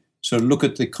complexity. So look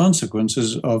at the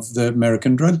consequences of the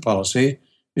American drug policy.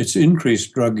 It's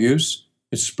increased drug use,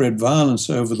 it's spread violence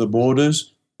over the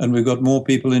borders, and we've got more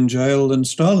people in jail than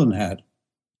Stalin had.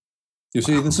 You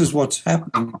see, this is what's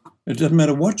happening. It doesn't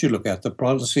matter what you look at, the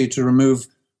policy to remove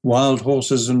wild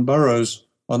horses and burros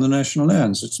on the national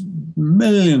lands. It's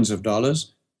millions of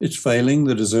dollars. It's failing.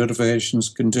 The desertification's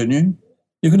continuing.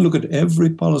 You can look at every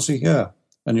policy here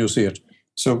and you'll see it.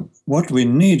 So what we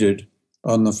needed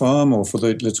on the farm, or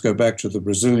let's go back to the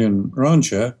Brazilian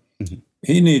rancher,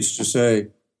 he needs to say,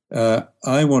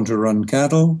 I want to run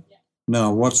cattle.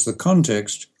 Now, what's the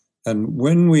context? And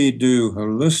when we do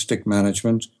holistic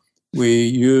management, we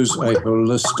use a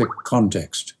holistic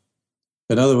context.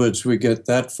 In other words, we get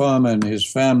that farmer and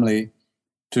his family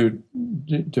to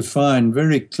define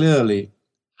very clearly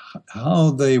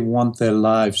how they want their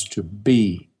lives to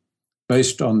be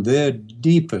based on their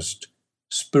deepest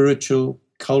spiritual,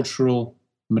 cultural,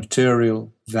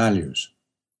 material values.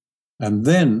 And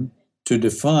then to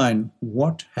define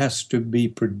what has to be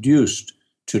produced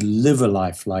to live a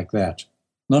life like that.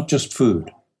 not just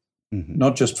food,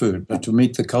 not just food, but to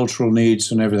meet the cultural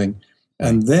needs and everything.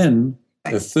 And then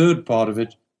the third part of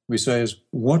it, we say, is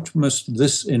what must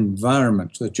this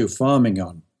environment that you're farming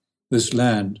on, this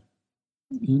land,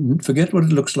 forget what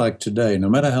it looks like today, no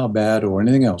matter how bad or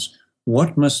anything else,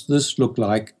 what must this look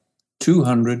like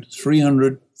 200,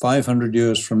 300, 500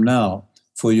 years from now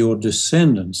for your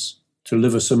descendants to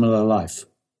live a similar life?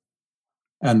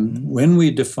 And when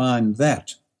we define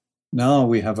that, now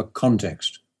we have a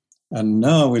context. And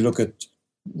now we look at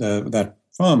that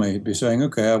farmer, he'd be saying,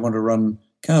 okay, I want to run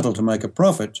cattle to make a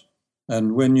profit.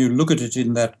 And when you look at it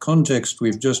in that context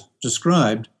we've just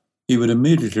described, he would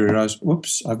immediately realize,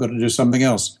 whoops, I've got to do something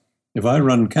else. If I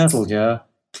run cattle here,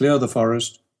 clear the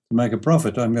forest to make a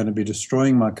profit, I'm going to be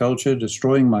destroying my culture,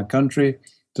 destroying my country,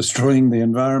 destroying the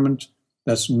environment.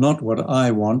 That's not what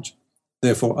I want.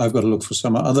 Therefore, I've got to look for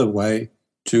some other way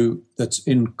that's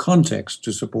in context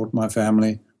to support my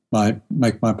family,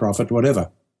 make my profit,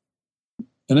 whatever.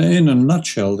 And in a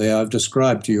nutshell there, I've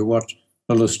described to you what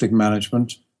holistic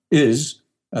management is.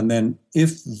 And then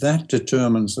if that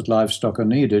determines that livestock are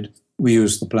needed, we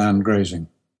use the planned grazing.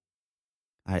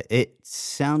 It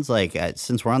sounds like,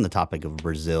 since we're on the topic of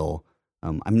Brazil,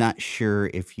 I'm not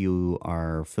sure if you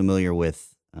are familiar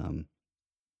with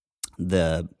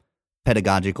the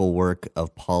pedagogical work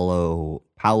of Paulo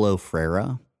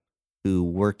Freire, who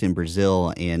worked in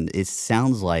Brazil, and it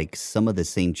sounds like some of the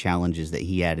same challenges that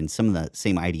he had and some of the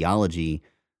same ideology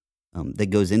that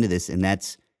goes into this, and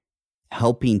that's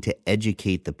helping to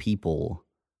educate the people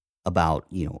about,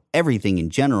 everything in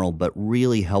general, but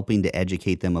really helping to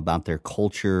educate them about their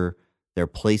culture, their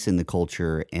place in the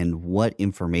culture, and what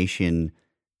information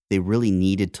they really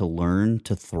needed to learn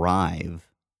to thrive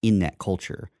in that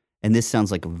culture. And this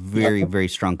sounds like a very, very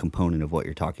strong component of what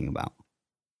you're talking about.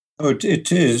 Oh,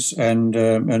 it is, and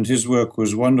his work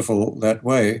was wonderful that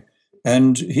way.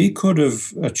 And he could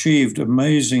have achieved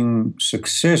amazing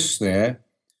success there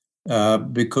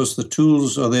because the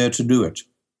tools are there to do it.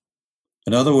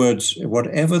 In other words,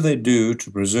 whatever they do to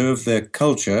preserve their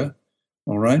culture,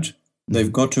 all right,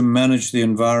 they've got to manage the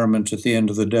environment at the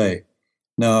end of the day.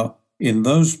 Now, in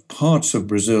those parts of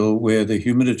Brazil where the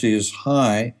humidity is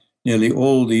high nearly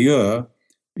all the year,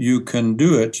 you can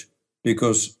do it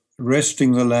because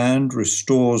resting the land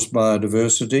restores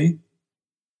biodiversity.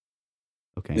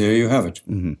 Okay. There you have it.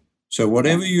 Mm-hmm. So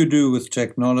whatever you do with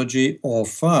technology or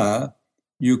fire,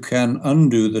 you can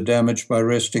undo the damage by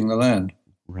resting the land.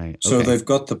 Right. So okay. they've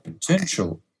got the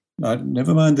potential,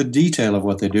 never mind the detail of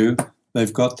what they do,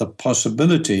 they've got the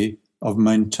possibility of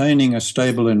maintaining a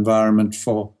stable environment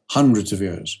for hundreds of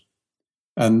years.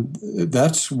 And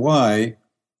that's why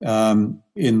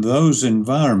in those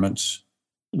environments,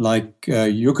 like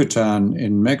Yucatan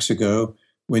in Mexico,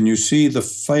 when you see the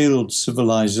failed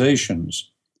civilizations,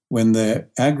 when their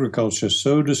agriculture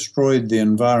so destroyed the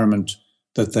environment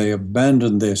that they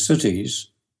abandoned their cities,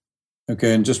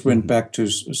 okay, and just went back to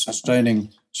sustaining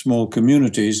small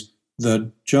communities, the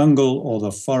jungle or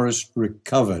the forest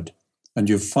recovered, and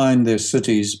you find their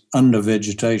cities under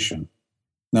vegetation.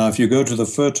 Now, if you go to the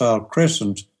Fertile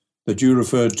Crescent that you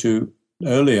referred to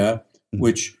earlier,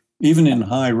 which even in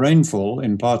high rainfall,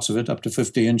 in parts of it, up to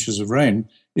 50 inches of rain,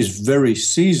 is very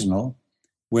seasonal,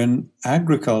 when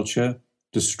agriculture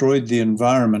destroyed the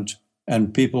environment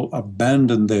and people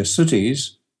abandoned their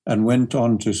cities and went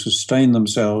on to sustain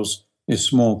themselves in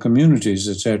small communities,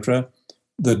 etc.,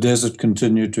 the desert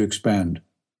continued to expand.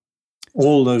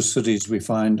 All those cities we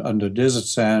find under desert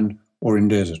sand or in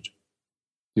desert.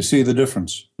 You see the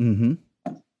difference? Mm-hmm.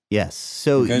 Yes.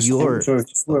 So okay,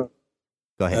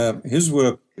 go ahead. His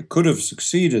work could have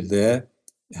succeeded there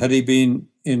had he been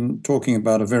in talking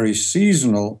about a very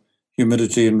seasonal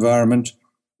humidity environment.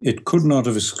 It could not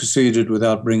have succeeded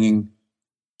without bringing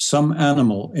some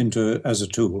animal into as a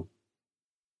tool.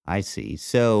 I see.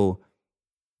 So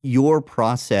your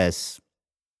process,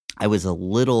 I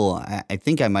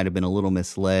think I might have been a little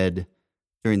misled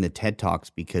during the TED Talks,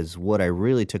 because what I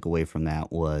really took away from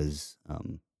that was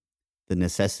the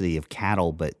necessity of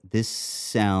cattle. But this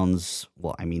sounds,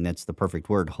 that's the perfect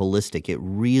word, holistic. It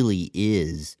really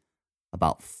is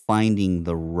about finding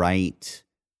the right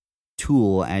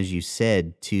tool, as you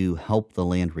said, to help the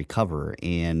land recover.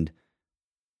 And,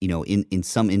 in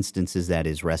some instances that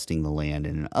is resting the land.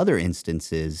 And in other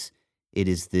instances, it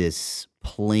is this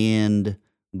planned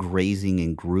grazing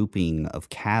and grouping of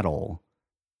cattle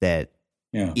that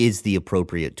is the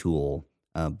appropriate tool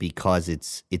because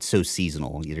it's so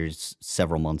seasonal. There's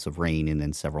several months of rain and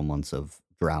then several months of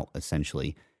drought,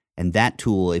 essentially. And that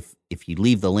tool, if you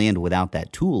leave the land without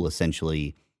that tool,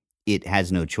 essentially, it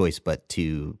has no choice but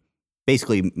to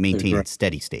basically maintain its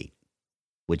steady state.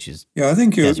 which is Yeah, I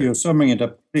think desert. you're summing it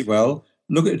up pretty well.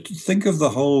 Think of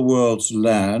the whole world's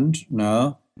land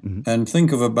now, Mhm. and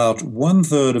think of about one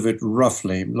third of it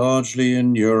roughly, largely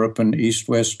in Europe and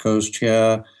East-West coast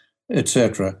here,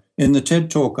 etc. In the TED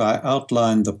talk, I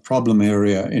outlined the problem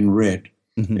area in red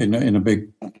Mhm. in a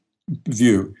big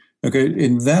view. Okay,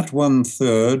 in that one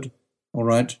third, all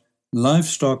right,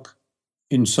 livestock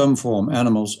in some form,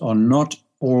 animals, are not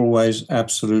always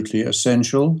absolutely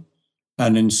essential.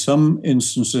 And in some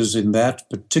instances, in that,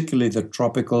 particularly the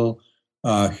tropical,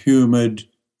 humid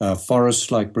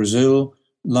forests like Brazil,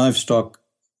 livestock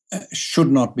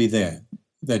should not be there.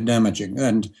 They're damaging.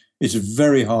 And it's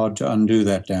very hard to undo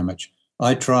that damage.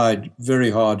 I tried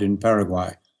very hard in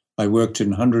Paraguay. I worked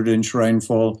in 100-inch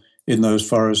rainfall in those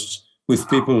forests with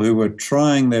people who were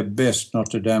trying their best not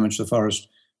to damage the forest,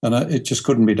 and it just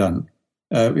couldn't be done.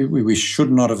 We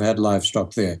should not have had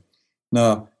livestock there.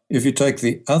 Now, if you take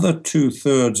the other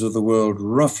 2/3 of the world,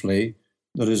 roughly,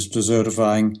 that is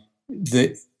desertifying,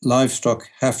 the livestock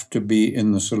have to be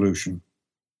in the solution.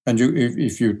 And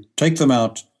if you take them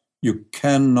out, you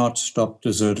cannot stop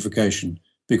desertification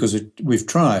because we've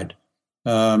tried.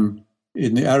 In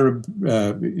the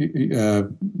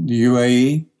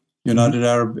UAE, United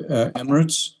Arab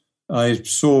Emirates, I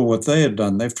saw what they had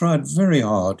done. They've tried very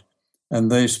hard,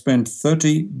 and they spent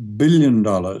 $30 billion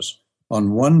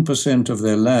on 1% of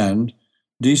their land,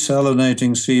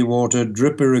 desalinating seawater,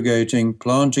 drip irrigating,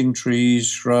 planting trees,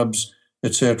 shrubs,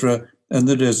 etc., and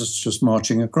the desert's just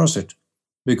marching across it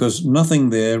because nothing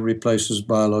there replaces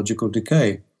biological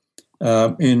decay.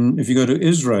 If you go to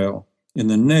Israel, in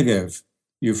the Negev,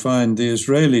 you find the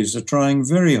Israelis are trying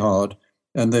very hard,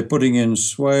 and they're putting in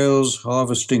swales,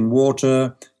 harvesting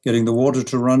water, getting the water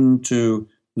to run to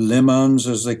lemans,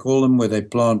 as they call them, where they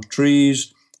plant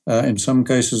trees. In some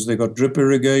cases, they got drip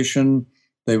irrigation.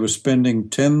 They were spending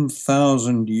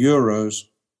 10,000 euros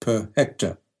per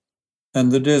hectare,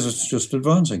 and the desert's just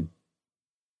advancing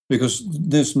because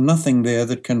there's nothing there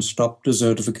that can stop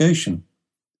desertification.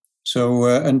 So,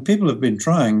 and people have been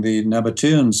trying. The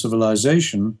Nabatean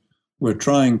civilization were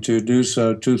trying to do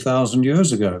so 2,000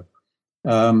 years ago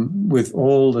with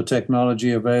all the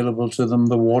technology available to them,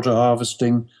 the water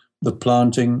harvesting, the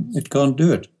planting. It can't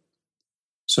do it.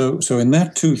 So in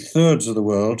that 2/3 of the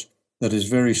world that is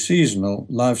very seasonal,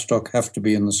 livestock have to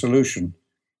be in the solution.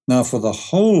 Now, for the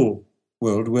whole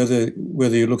world, whether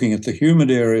you're looking at the humid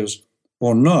areas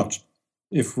or not,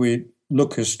 if we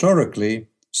look historically,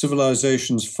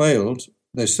 civilizations failed.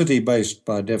 They're city-based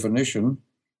by definition,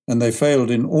 and they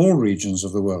failed in all regions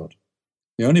of the world.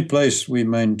 The only place we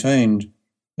maintained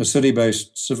a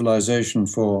city-based civilization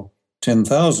for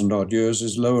 10,000 odd years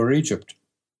is Lower Egypt.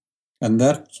 And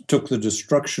that took the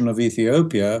destruction of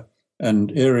Ethiopia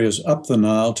and areas up the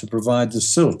Nile to provide the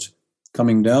silt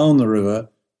coming down the river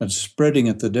and spreading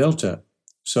at the delta.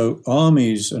 So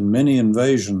armies and many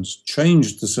invasions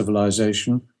changed the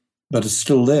civilization, but it's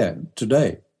still there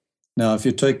today. Now, if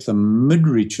you take the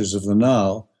mid-reaches of the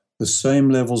Nile, the same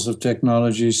levels of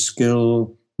technology,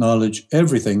 skill, knowledge,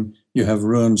 everything, you have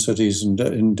ruined cities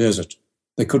in desert.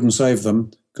 They couldn't save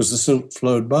them because the silt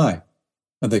flowed by.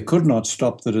 And they could not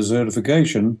stop the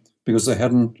desertification because they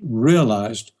hadn't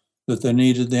realized that they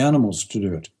needed the animals to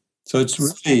do it. So it's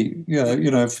really,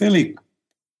 a fairly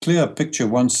clear picture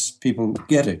once people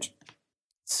get it.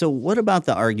 So what about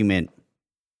the argument?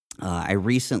 I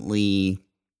recently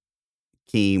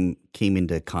came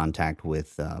into contact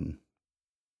with a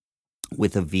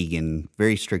vegan,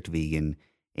 very strict vegan,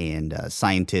 and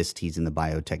scientist. He's in the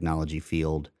biotechnology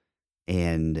field,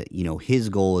 and his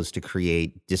goal is to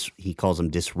create he calls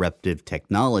them disruptive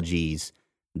technologies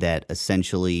that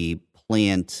essentially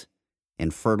plant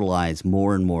and fertilize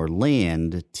more and more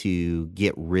land to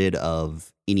get rid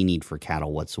of any need for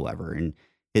cattle whatsoever. And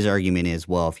his argument is,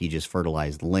 well, if you just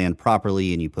fertilize the land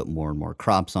properly and you put more and more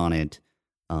crops on it,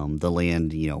 the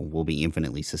land, will be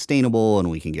infinitely sustainable, and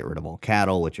we can get rid of all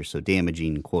cattle, which are so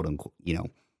damaging, quote unquote,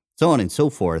 so on and so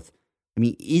forth. I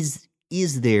mean, is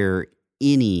there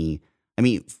any? I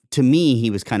mean, to me,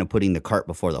 he was kind of putting the cart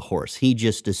before the horse. He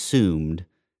just assumed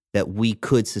that we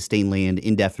could sustain land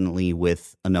indefinitely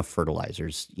with enough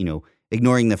fertilizers,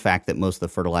 ignoring the fact that most of the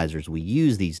fertilizers we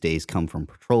use these days come from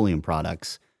petroleum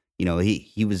products.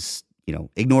 He was,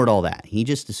 ignored all that. He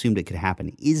just assumed it could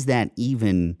happen. Is that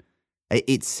even,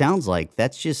 it sounds like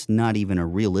that's just not even a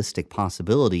realistic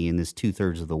possibility in this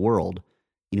 2/3 of the world.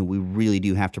 We really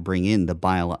do have to bring in the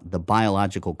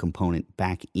biological component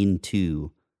back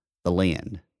into the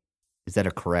land. Is that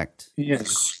a correct?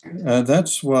 Yes,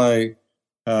 that's why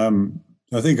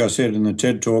I think I said in the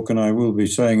TED talk, and I will be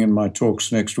saying in my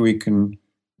talks next week in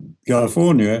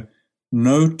California,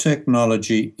 no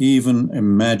technology even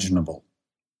imaginable,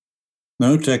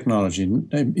 no technology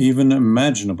even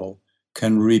imaginable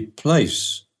can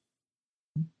replace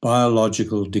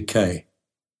biological decay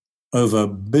over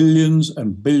billions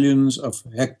and billions of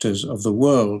hectares of the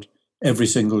world every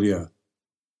single year.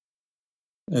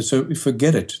 So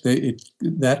forget it.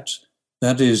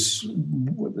 That is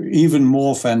even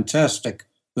more fantastic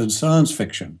than science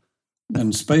fiction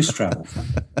and space travel.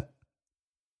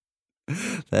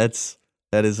 That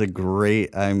is a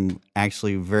great. I'm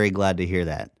actually very glad to hear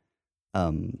that.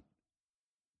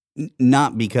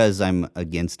 Not because I'm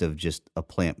against of just a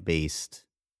plant-based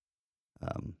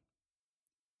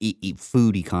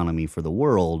food economy for the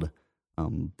world,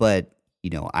 but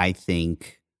I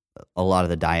think a lot of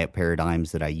the diet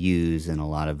paradigms that I use and a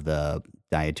lot of the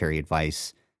dietary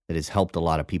advice that has helped a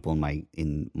lot of people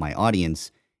in my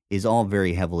audience is all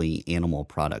very heavily animal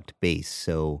product based.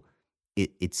 So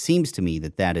it seems to me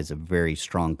that is a very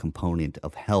strong component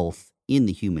of health in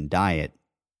the human diet.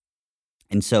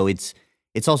 And so it's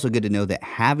also good to know that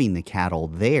having the cattle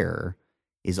there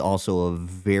is also a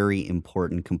very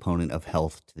important component of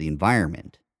health to the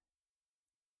environment.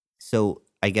 So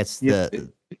I guess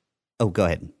oh, go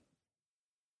ahead.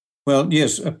 Well,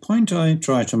 yes, a point I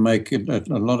try to make at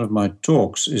a lot of my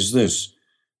talks is this.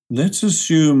 Let's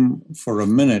assume for a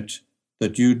minute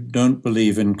that you don't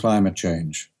believe in climate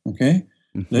change, okay?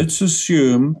 Mm-hmm. Let's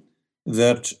assume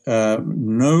that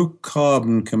no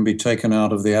carbon can be taken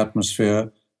out of the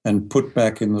atmosphere and put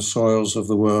back in the soils of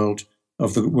the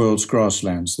world's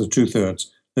grasslands, the 2/3.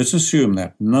 Let's assume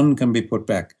that none can be put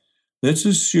back. Let's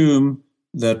assume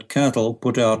that cattle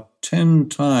put out 10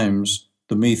 times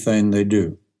the methane they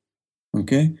do.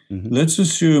 Okay? Mm-hmm. Let's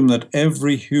assume that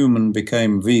every human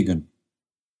became vegan.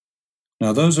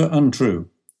 Now, those are untrue,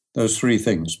 those three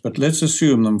things, but let's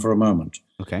assume them for a moment.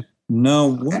 Okay. Now,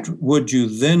 what would you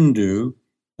then do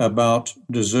about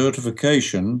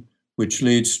desertification, which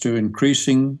leads to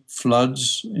increasing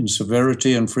floods in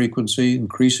severity and frequency,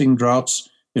 increasing droughts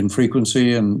in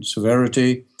frequency and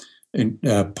severity,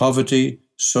 poverty,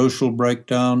 social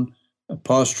breakdown,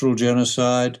 pastoral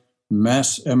genocide,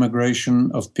 mass emigration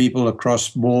of people across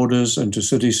borders into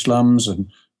city slums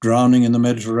and drowning in the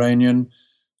Mediterranean,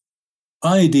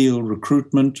 ideal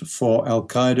recruitment for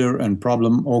Al-Qaeda and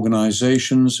problem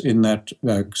organizations in that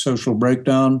social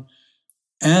breakdown,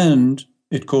 and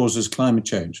it causes climate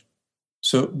change.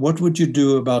 So what would you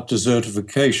do about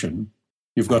desertification?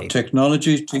 You've got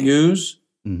technology to use,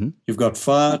 mm-hmm. You've got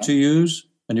fire to use,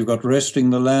 and you've got resting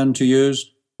the land to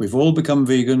use. We've all become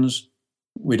vegans.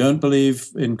 We don't believe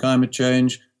in climate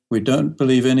change. We don't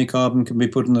believe any carbon can be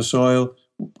put in the soil.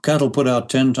 Cattle put out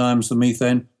 10 times the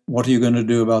methane. What are you going to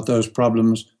do about those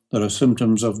problems that are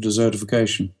symptoms of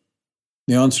desertification?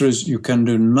 The answer is you can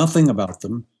do nothing about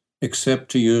them except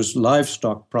to use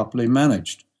livestock properly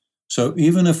managed. So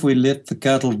even if we let the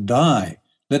cattle die,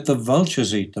 let the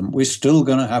vultures eat them, we're still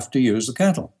going to have to use the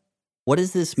cattle. What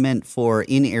is this meant for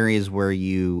in areas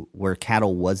where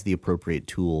cattle was the appropriate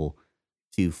tool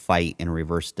to fight and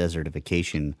reverse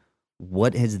desertification?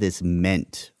 What has this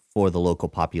meant for the local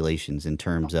populations in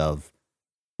terms of,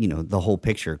 the whole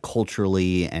picture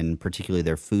culturally and particularly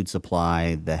their food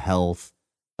supply, the health,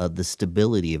 the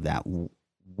stability of that?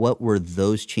 What were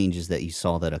those changes that you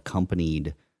saw that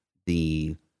accompanied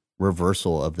the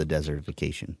reversal of the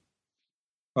desertification?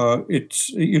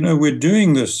 We're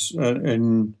doing this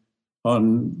on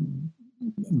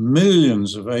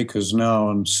millions of acres now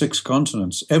on 6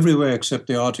 continents, everywhere except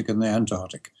the Arctic and the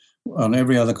Antarctic. On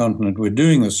every other continent, we're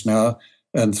doing this now.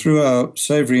 And through our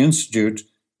Savory Institute,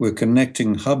 we're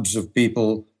connecting hubs of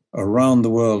people around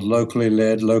the world, locally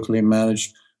led, locally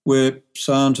managed, where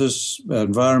scientists,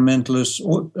 environmentalists,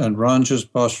 and ranchers,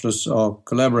 pastoralists are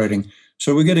collaborating.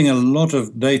 So we're getting a lot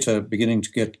of data beginning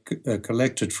to get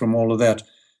collected from all of that.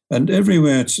 And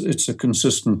everywhere it's a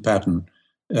consistent pattern.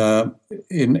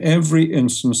 In every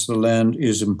instance, the land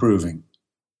is improving.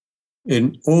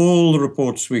 In all the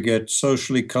reports we get,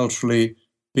 socially, culturally,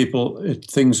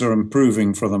 things are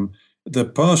improving for them. The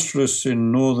pastoralists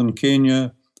in northern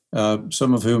Kenya,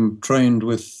 some of whom trained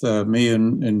with me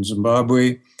in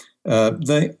Zimbabwe,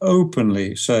 they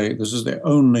openly say this is the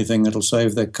only thing that'll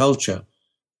save their culture.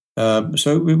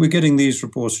 So we're getting these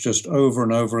reports just over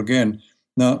and over again.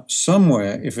 Now,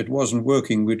 somewhere, if it wasn't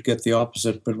working, we'd get the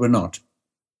opposite, but we're not.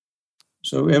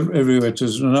 So everywhere it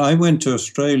is. And I went to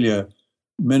Australia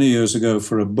many years ago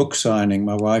for a book signing,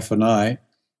 my wife and I,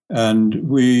 and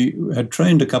we had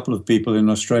trained a couple of people in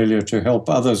Australia to help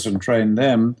others and train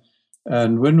them.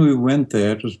 And when we went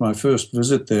there, it was my first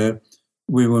visit there,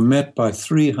 we were met by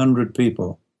 300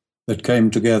 people that came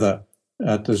together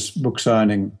at this book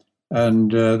signing.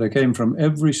 And they came from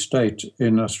every state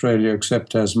in Australia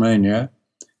except Tasmania.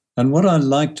 And what I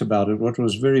liked about it, what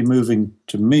was very moving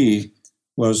to me,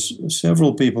 was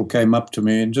several people came up to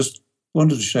me and just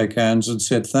wanted to shake hands and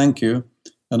said thank you.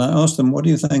 And I asked them, what are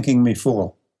you thanking me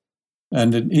for?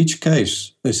 And in each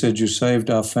case, they said, you saved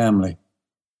our family.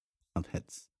 Oh,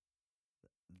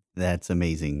 that's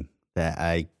amazing.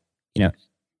 That You know,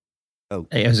 Oh,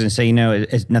 I was going to say,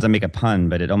 it's not to make a pun,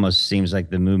 but it almost seems like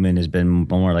the movement has been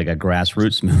more like a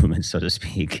grassroots movement, so to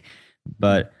speak.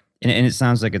 But and it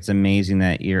sounds like it's amazing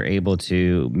that you're able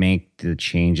to make the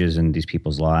changes in these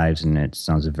people's lives, and it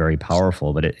sounds very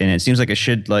powerful. But it seems like it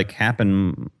should like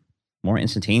happen more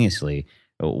instantaneously.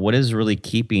 What is really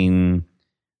keeping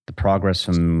the progress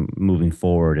from moving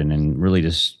forward and really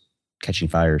just catching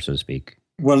fire, so to speak?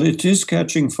 Well, it is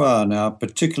catching fire now,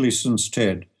 particularly since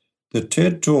TED. The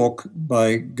TED Talk,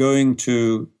 by going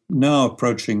to now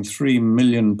approaching 3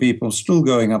 million people, still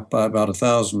going up by about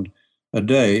 1,000 a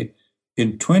day,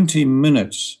 in 20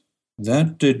 minutes,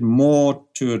 that did more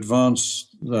to advance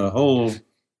the whole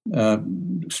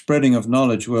spreading of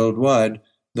knowledge worldwide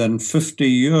than 50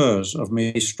 years of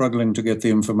me struggling to get the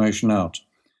information out.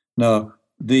 Now,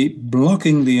 the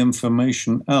blocking the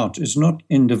information out is not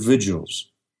individuals.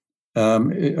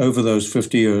 Over those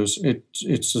 50 years,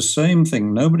 it's the same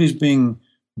thing. Nobody's being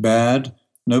bad.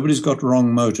 Nobody's got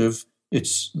wrong motive.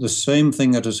 It's the same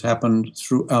thing that has happened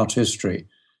throughout history.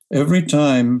 Every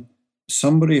time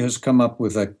somebody has come up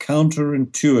with a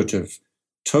counterintuitive,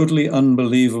 totally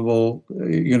unbelievable,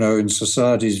 in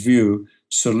society's view,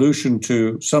 solution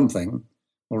to something,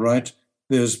 all right,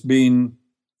 there's been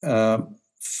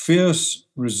fierce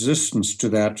resistance to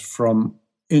that from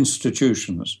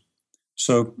institutions.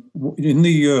 So in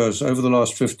the years, over the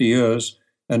last 50 years,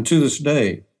 and to this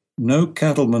day, no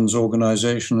cattlemen's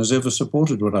organization has ever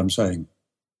supported what I'm saying.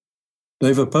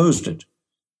 They've opposed it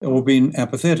or been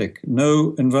apathetic.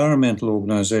 No environmental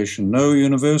organization, no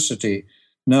university.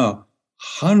 Now,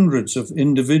 hundreds of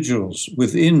individuals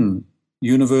within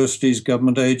universities,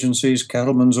 government agencies,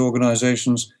 cattlemen's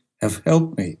organizations have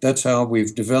helped me. That's how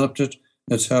we've developed it.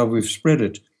 That's how we've spread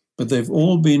it. But they've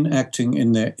all been acting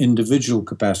in their individual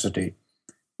capacity.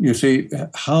 You see,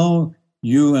 how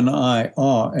you and I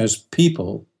are as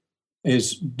people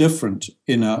is different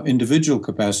in our individual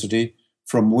capacity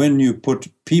from when you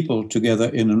put people together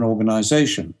in an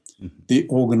organization. Mm-hmm. The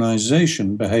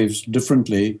organization behaves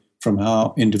differently from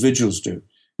how individuals do.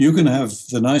 You can have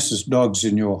the nicest dogs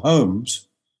in your homes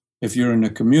if you're in a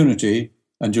community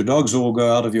and your dogs all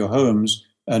go out of your homes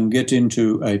and get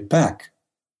into a pack.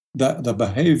 The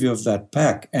behavior of that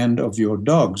pack and of your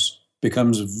dogs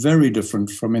becomes very different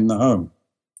from in the home.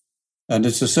 And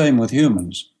it's the same with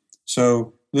humans.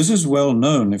 So this is well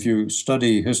known if you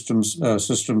study system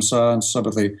science, some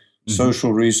of the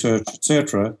social research,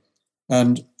 etc.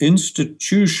 And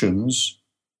institutions,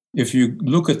 if you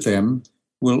look at them,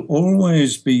 will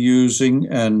always be using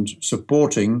and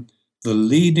supporting the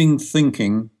leading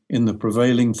thinking in the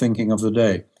prevailing thinking of the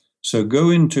day. So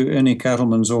go into any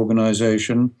cattleman's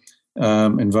organization,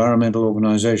 environmental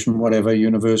organization, whatever,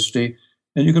 university,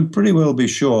 and you can pretty well be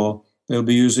sure they'll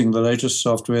be using the latest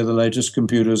software, the latest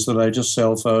computers, the latest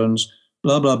cell phones,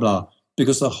 blah, blah, blah,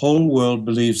 because the whole world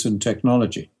believes in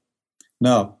technology.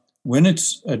 Now, when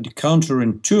it's a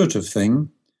counterintuitive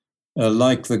thing,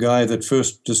 like the guy that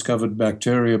first discovered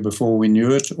bacteria before we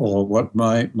knew it, or what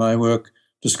my work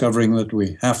discovering that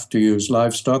we have to use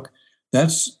livestock,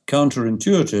 that's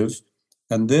counterintuitive.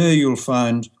 And there you'll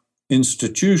find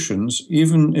institutions,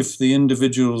 even if the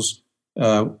individuals,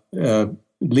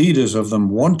 leaders of them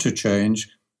want to change,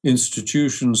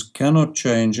 institutions cannot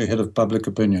change ahead of public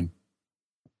opinion.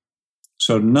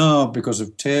 So now, because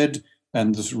of TED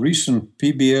and this recent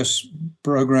PBS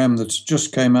program that's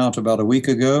just came out about a week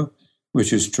ago,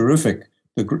 which is terrific,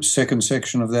 the second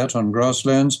section of that on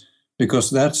grasslands,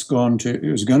 because is going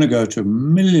to go to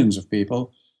millions of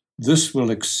people, this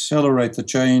will accelerate the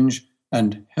change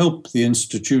and help the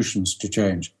institutions to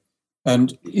change.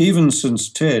 And even since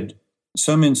TED,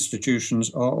 some institutions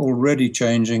are already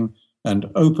changing and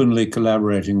openly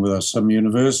collaborating with us. Some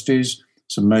universities,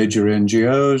 some major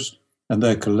NGOs, and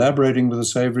they're collaborating with the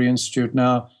Savory Institute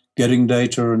now, getting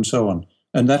data and so on.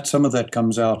 And some of that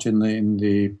comes out in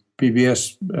the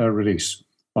PBS release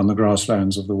on the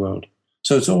grasslands of the world.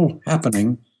 So it's all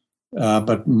happening,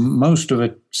 but most of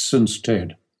it since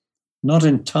TED. Not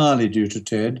entirely due to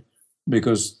TED,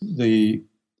 because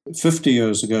 50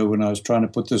 years ago when I was trying to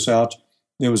put this out,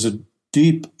 there was a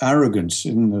deep arrogance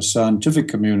in the scientific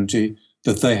community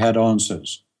that they had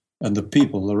answers. And the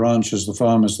people, the ranchers, the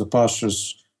farmers, the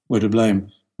pastoralists were to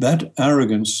blame. That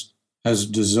arrogance has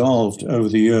dissolved over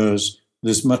the years,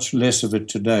 there's much less of it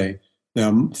today. There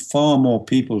are far more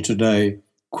people today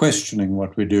questioning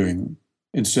what we're doing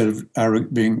instead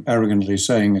of being arrogantly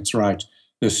saying it's right.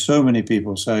 There's so many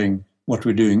people saying what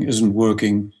we're doing isn't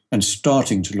working and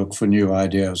starting to look for new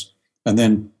ideas. And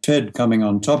then TED coming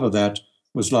on top of that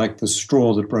was like the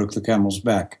straw that broke the camel's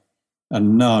back.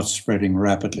 And now it's spreading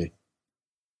rapidly.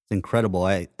 It's incredible.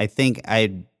 I think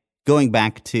going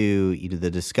back to the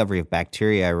discovery of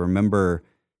bacteria, I remember,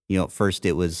 at first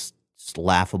it was just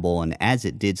laughable. And as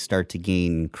it did start to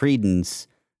gain credence,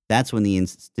 that's when the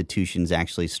institutions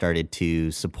actually started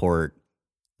to support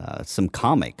some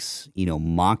comics,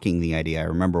 mocking the idea. I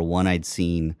remember one I'd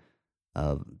seen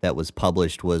that was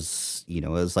published was, it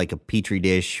was like a petri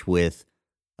dish with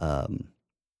a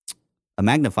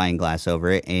magnifying glass over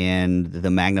it, and the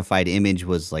magnified image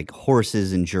was like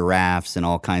horses and giraffes and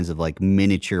all kinds of like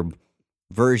miniature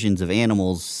versions of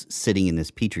animals sitting in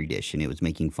this petri dish, and it was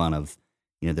making fun of,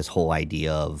 this whole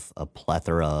idea of a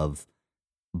plethora of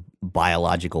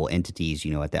biological entities,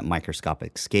 at that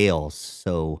microscopic scale.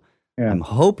 So yeah. I'm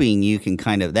hoping you can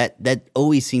kind of, that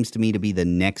always seems to me to be the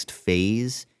next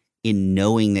phase in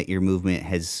knowing that your movement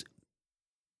has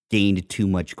gained too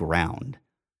much ground.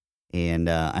 And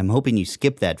I'm hoping you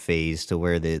skip that phase to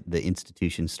where the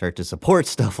institutions start to support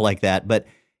stuff like that. But,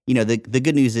 the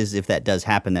good news is if that does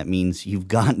happen, that means you've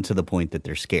gotten to the point that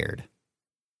they're scared.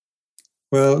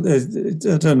 Well, I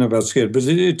don't know about scared, but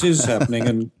it is happening.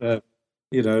 And,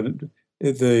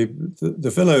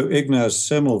 the fellow Ignaz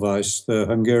Semmelweis, the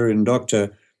Hungarian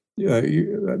doctor,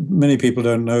 many people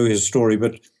don't know his story,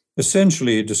 but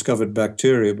essentially he discovered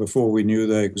bacteria before we knew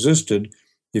they existed.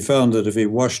 He found that if he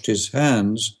washed his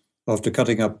hands after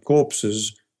cutting up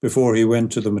corpses before he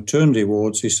went to the maternity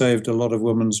wards, he saved a lot of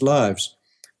women's lives.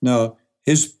 Now,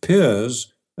 his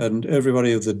peers and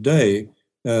everybody of the day,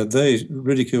 they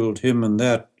ridiculed him and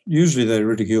that. Usually they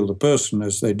ridicule the person,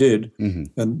 as they did,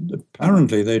 and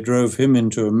apparently they drove him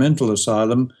into a mental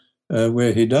asylum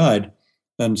where he died.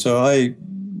 And so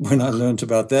when I learned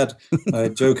about that, I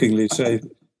jokingly say,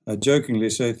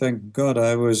 thank God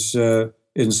I was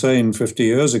insane 50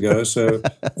 years ago, so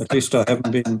at least I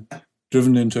haven't been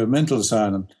driven into a mental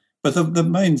asylum. But the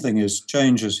main thing is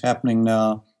change is happening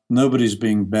now. Nobody's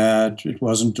being bad. It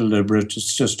wasn't deliberate.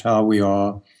 It's just how we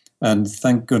are. And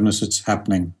thank goodness it's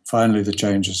happening. Finally, the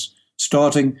change is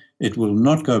starting. It will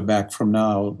not go back from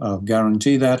now. I'll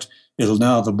guarantee that.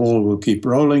 The ball will keep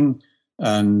rolling,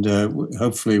 and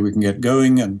hopefully we can get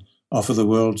going and offer the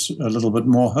world a little bit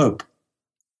more hope.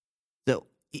 So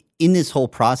in this whole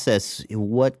process,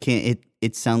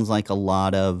 it sounds like a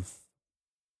lot of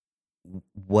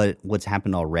what's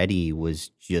happened already was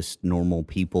just normal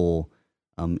people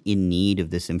in need of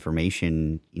this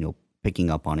information, picking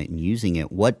up on it and using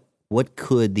it. What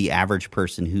could the average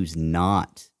person who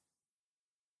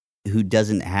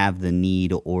doesn't have the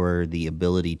need or the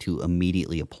ability to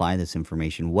immediately apply this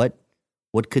information, what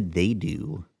could they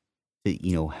do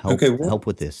to, help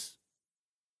with this?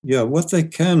 Yeah, what they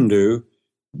can do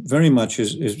very much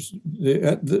is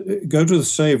go to the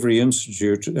Savory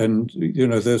Institute, and,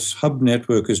 this hub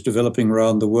network is developing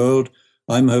around the world.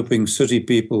 I'm hoping city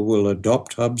people will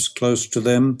adopt hubs close to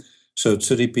them, so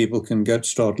city people can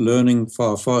start learning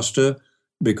far faster,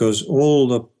 because all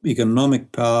the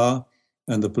economic power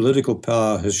and the political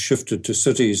power has shifted to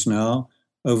cities now.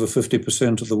 Over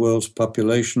 50% of the world's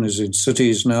population is in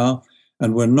cities now,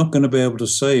 and we're not going to be able to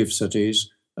save cities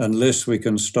unless we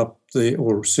can stop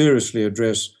or seriously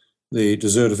address the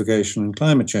desertification and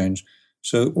climate change.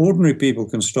 So ordinary people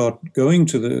can start going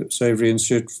to the Savory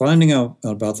Institute, finding out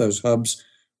about those hubs,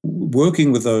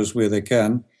 working with those where they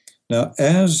can. Now,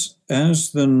 as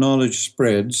the knowledge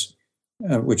spreads,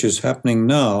 which is happening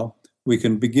now, we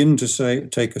can begin to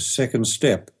take a second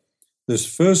step. This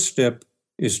first step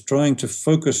is trying to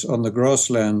focus on the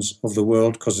grasslands of the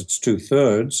world, because it's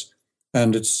 2/3,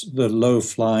 and it's the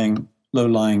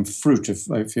low-lying fruit,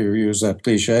 if you use that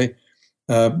cliche.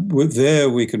 There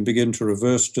we can begin to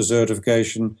reverse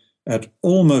desertification at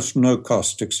almost no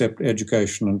cost except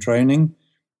education and training.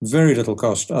 Very little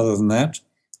cost other than that,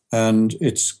 and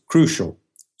it's crucial.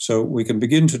 So we can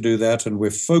begin to do that, and we're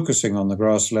focusing on the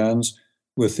grasslands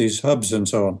with these hubs and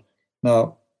so on.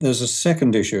 Now, there's a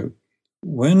second issue.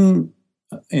 When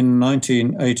in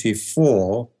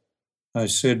 1984, I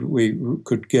said we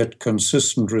could get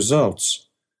consistent results,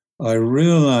 I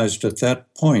realized at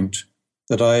that point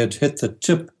that I had hit the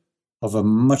tip of a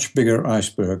much bigger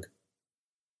iceberg.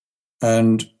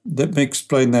 And let me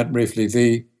explain that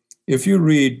briefly. If you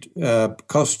read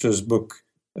Costa's book,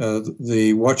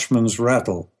 The Watchman's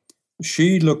Rattle,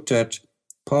 she looked at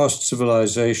past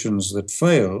civilizations that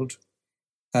failed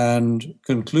and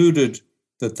concluded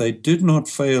that they did not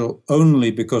fail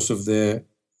only because of their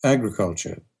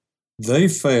agriculture. They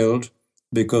failed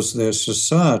because their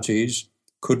societies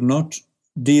could not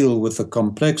deal with the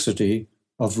complexity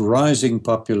of rising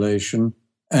population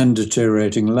and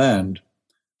deteriorating land.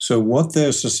 So what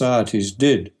their societies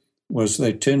did was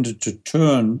they tended to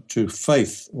turn to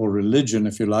faith or religion,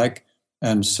 if you like,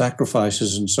 and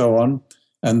sacrifices and so on,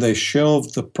 and they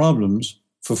shelved the problems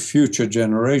for future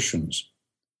generations.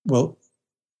 Well,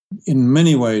 in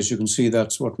many ways, you can see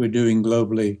that's what we're doing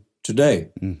globally today.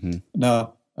 Mm-hmm.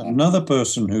 Now, another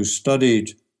person who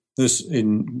studied this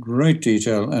in great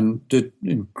detail and did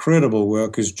incredible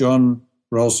work is John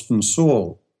Ralston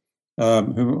Saul,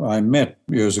 who I met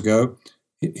years ago.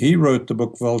 He wrote the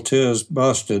book Voltaire's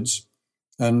Bastards,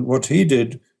 and what he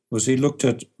did was he looked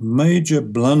at major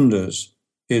blunders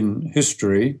in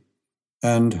history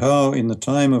and how in the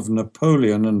time of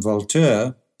Napoleon and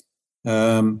Voltaire,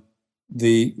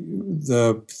 the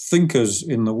thinkers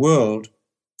in the world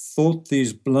thought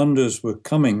these blunders were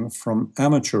coming from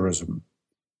amateurism.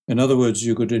 In other words,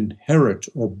 you could inherit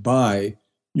or buy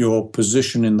your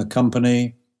position in the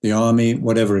company, the army,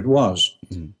 whatever it was.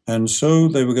 Mm-hmm. And so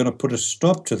they were going to put a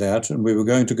stop to that, and we were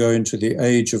going to go into the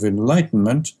age of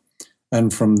enlightenment.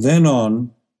 And from then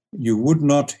on, you would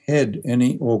not head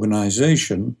any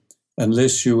organization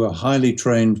unless you were a highly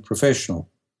trained professional.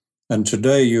 And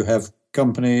today you have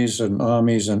companies and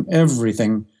armies and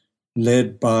everything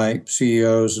led by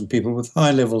CEOs and people with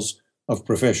high levels of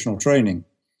professional training.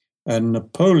 And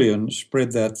Napoleon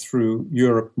spread that through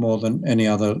Europe more than any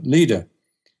other leader.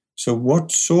 So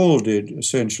what Saul did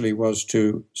essentially was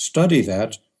to study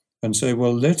that and say,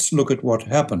 well, let's look at what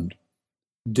happened.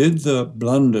 Did the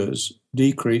blunders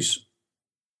decrease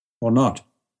or not?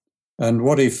 And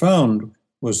what he found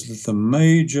was that the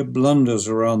major blunders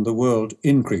around the world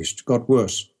increased, got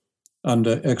worse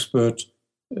under expert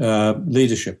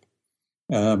leadership.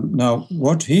 Now,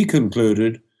 what he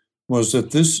concluded was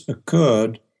that this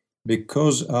occurred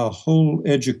because our whole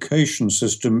education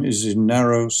system is in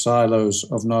narrow silos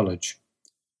of knowledge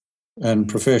and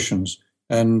professions.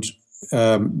 And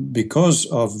because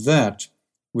of that,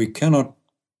 we cannot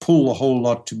pull the whole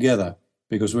lot together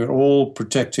because we're all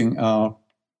protecting our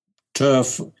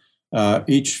turf.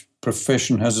 Each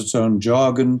profession has its own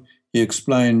jargon. He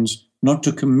explains not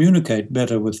to communicate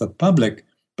better with the public,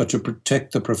 but to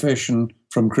protect the profession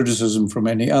from criticism from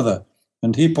any other.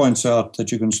 And he points out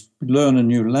that you can learn a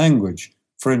new language,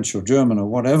 French or German or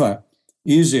whatever,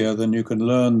 easier than you can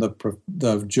learn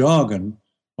the jargon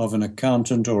of an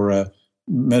accountant or a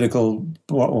medical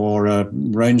or a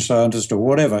range scientist or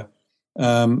whatever.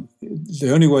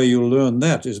 The only way you'll learn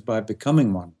that is by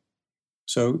becoming one.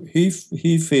 So he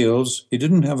feels he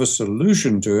didn't have a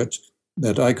solution to it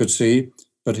that I could see,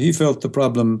 but he felt the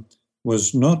problem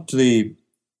was not the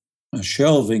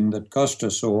shelving that Costa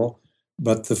saw,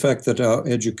 but the fact that our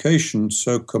education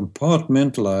so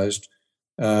compartmentalized,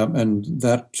 and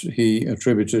that he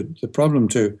attributed the problem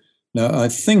to. Now, I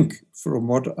think from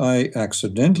what I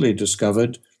accidentally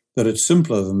discovered that it's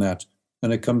simpler than that.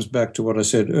 And it comes back to what I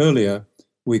said earlier.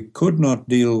 We could not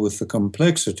deal with the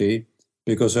complexity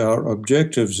because our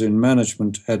objectives in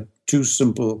management had too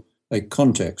simple a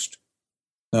context.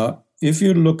 Now, if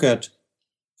you look at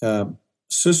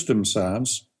system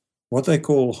science, what they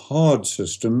call hard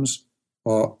systems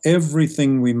are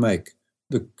everything we make: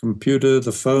 the computer,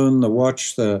 the phone, the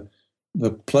watch, the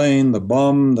plane, the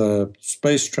bomb, the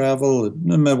space travel,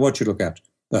 no matter what you look at,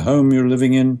 the home you're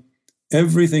living in,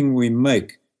 everything we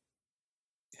make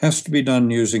has to be done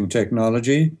using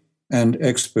technology and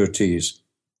expertise.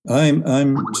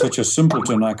 I'm such a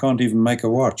simpleton, I can't even make a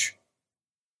watch.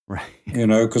 Right.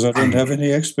 Because I don't have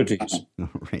any expertise.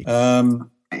 Right.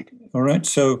 All right.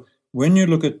 So when you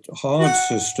look at hard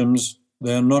systems,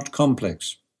 they're not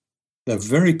complex. They're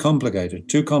very complicated,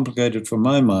 too complicated for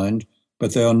my mind,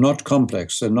 but they are not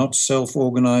complex. They're not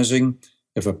self-organizing.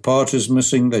 If a part is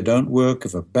missing, they don't work.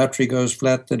 If a battery goes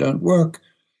flat, they don't work,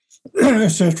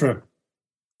 etc.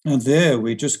 And there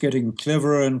we're just getting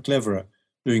cleverer and cleverer,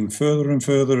 doing further and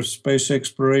further space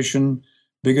exploration,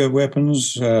 bigger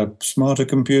weapons, smarter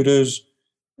computers,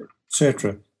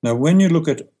 etc. Now, when you look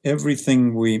at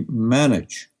everything we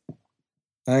manage,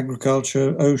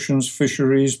 agriculture, oceans,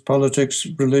 fisheries, politics,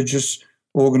 religious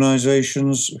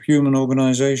organizations, human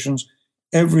organizations,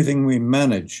 everything we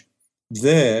manage,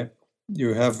 there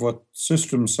you have what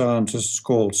system scientists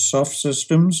call soft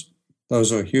systems.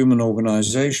 Those are human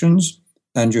organizations,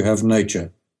 and you have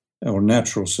nature or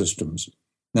natural systems.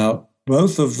 Now,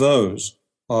 both of those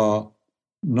are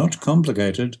not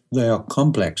complicated, they are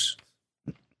complex.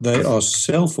 They are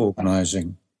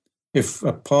self-organizing. If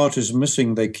a part is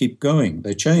missing, they keep going.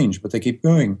 They change, but they keep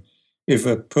going. If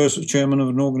a chairman of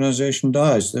an organization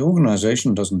dies, the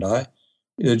organization doesn't die.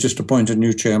 They just appoint a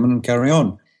new chairman and carry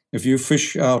on. If you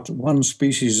fish out one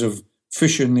species of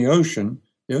fish in the ocean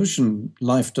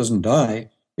life doesn't die.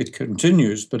 It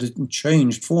continues, but in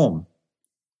changed form.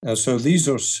 So these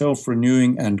are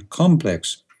self-renewing and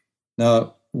complex.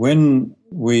 Now, when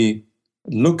we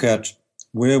look at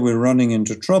where we're running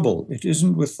into trouble, it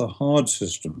isn't with the hard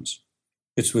systems.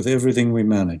 It's with everything we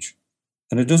manage.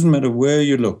 And it doesn't matter where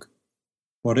you look,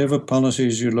 whatever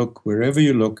policies you look, wherever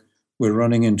you look, we're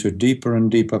running into deeper and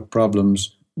deeper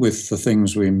problems with the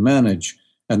things we manage.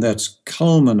 And that's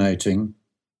culminating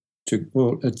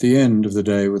at the end of the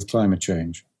day with climate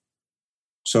change.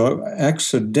 So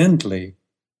accidentally,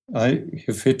 I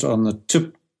have hit on the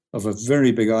tip of a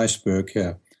very big iceberg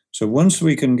here. So once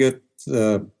we can get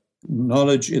the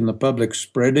knowledge in the public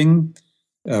spreading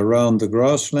around the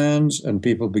grasslands and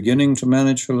people beginning to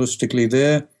manage holistically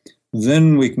there,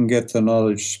 then we can get the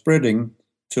knowledge spreading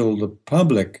till the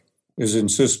public is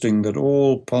insisting that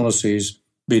all policies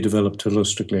be developed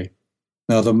holistically.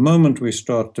 Now, the moment we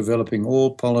start developing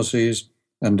all policies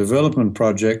and development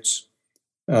projects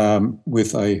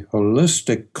with a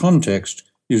holistic context,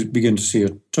 you begin to see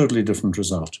a totally different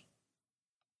result.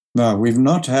 Now, we've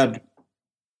not had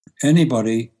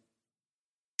anybody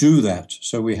do that,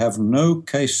 so we have no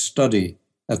case study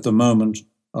at the moment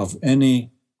of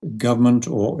any government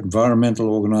or environmental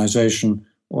organization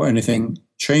or anything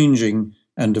changing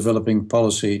and developing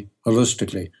policy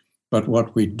holistically. But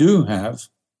what we do have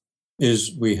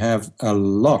is we have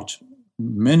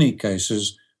many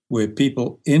cases where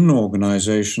people in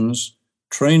organizations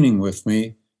training with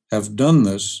me have done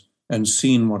this and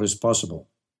seen what is possible.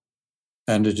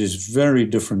 And it is very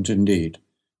different indeed.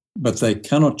 But they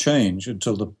cannot change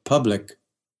until the public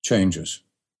changes.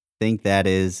 I think that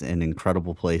is an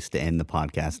incredible place to end the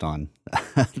podcast on.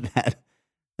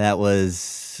 that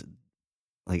was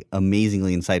like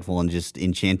amazingly insightful and just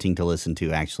enchanting to listen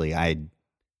to, actually.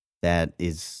 That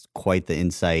is quite the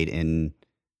insight, and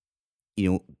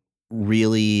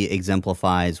really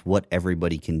exemplifies what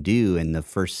everybody can do. And the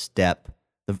first step,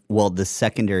 the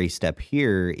secondary step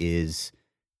here is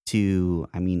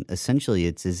essentially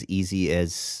it's as easy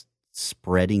as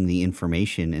spreading the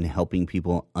information and helping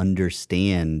people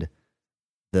understand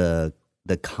the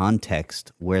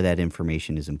context where that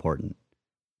information is important.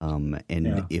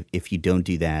 If you don't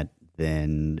do that,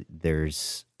 then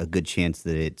there's a good chance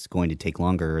that it's going to take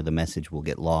longer, or the message will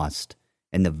get lost,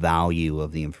 and the value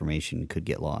of the information could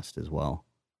get lost as well.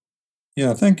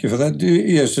 Yeah, thank you for that.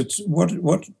 Yes, it's what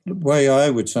way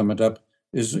I would sum it up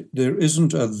is there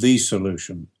isn't the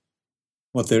solution.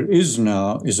 What there is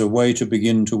now is a way to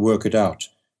begin to work it out,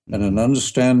 and an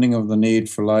understanding of the need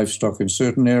for livestock in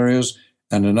certain areas,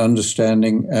 and an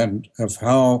understanding of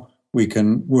how we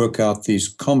can work out these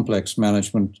complex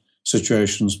management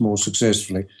situations more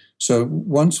successfully. So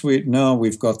once we've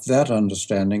got that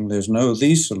understanding, there's no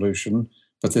the solution,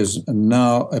 but there's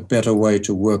now a better way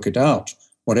to work it out,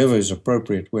 whatever is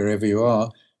appropriate wherever you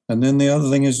are. And then the other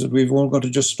thing is that we've all got to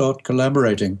just start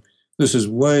collaborating. This is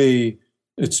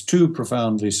it's too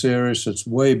profoundly serious. It's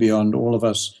way beyond all of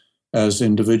us as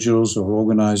individuals or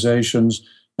organizations.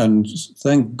 And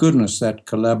thank goodness that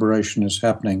collaboration is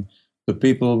happening. The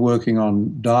people working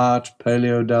on diet,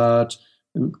 paleo diet,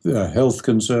 health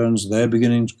concerns, they're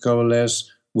beginning to coalesce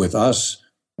with us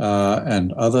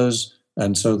and others.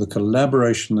 And so the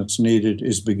collaboration that's needed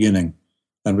is beginning.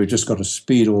 And we've just got to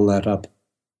speed all that up.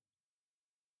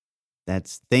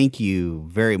 Thank you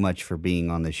very much for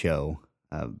being on the show.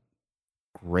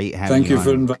 Great having you on. Thank you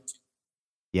for inviting.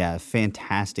 Yeah,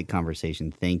 fantastic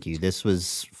conversation. Thank you. This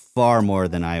was far more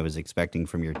than I was expecting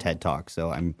from your TED Talk.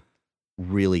 So I'm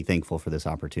really thankful for this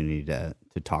opportunity to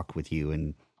talk with you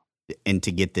and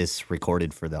to get this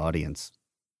recorded for the audience.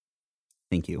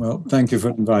 Thank you. Well, thank you for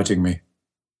inviting me.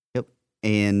 Yep.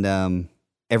 And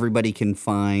everybody can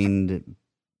find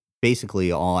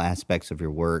basically all aspects of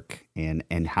your work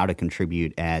and how to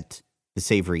contribute at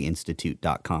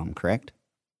thesavoryinstitute.com, correct?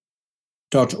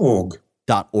 .org.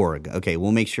 .org. Okay,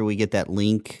 we'll make sure we get that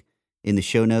link in the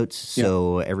show notes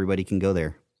so everybody can go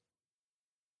there.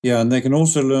 Yeah, and they can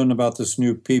also learn about this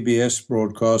new PBS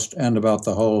broadcast and about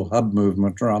the whole hub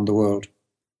movement around the world.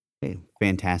 Okay,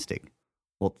 fantastic.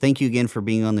 Well, thank you again for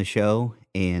being on the show,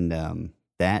 and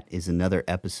that is another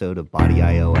episode of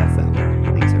BIOFM.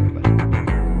 Thanks, everybody.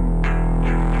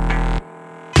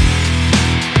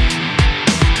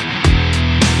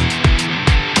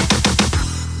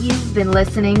 You've been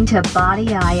listening to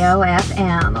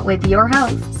BIOFM with your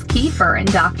hosts, Kiefer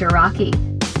and Dr. Rocky.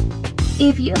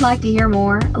 If you'd like to hear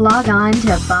more, log on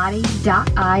to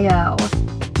body.io.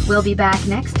 We'll be back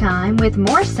next time with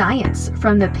more science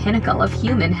from the pinnacle of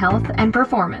human health and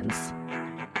performance.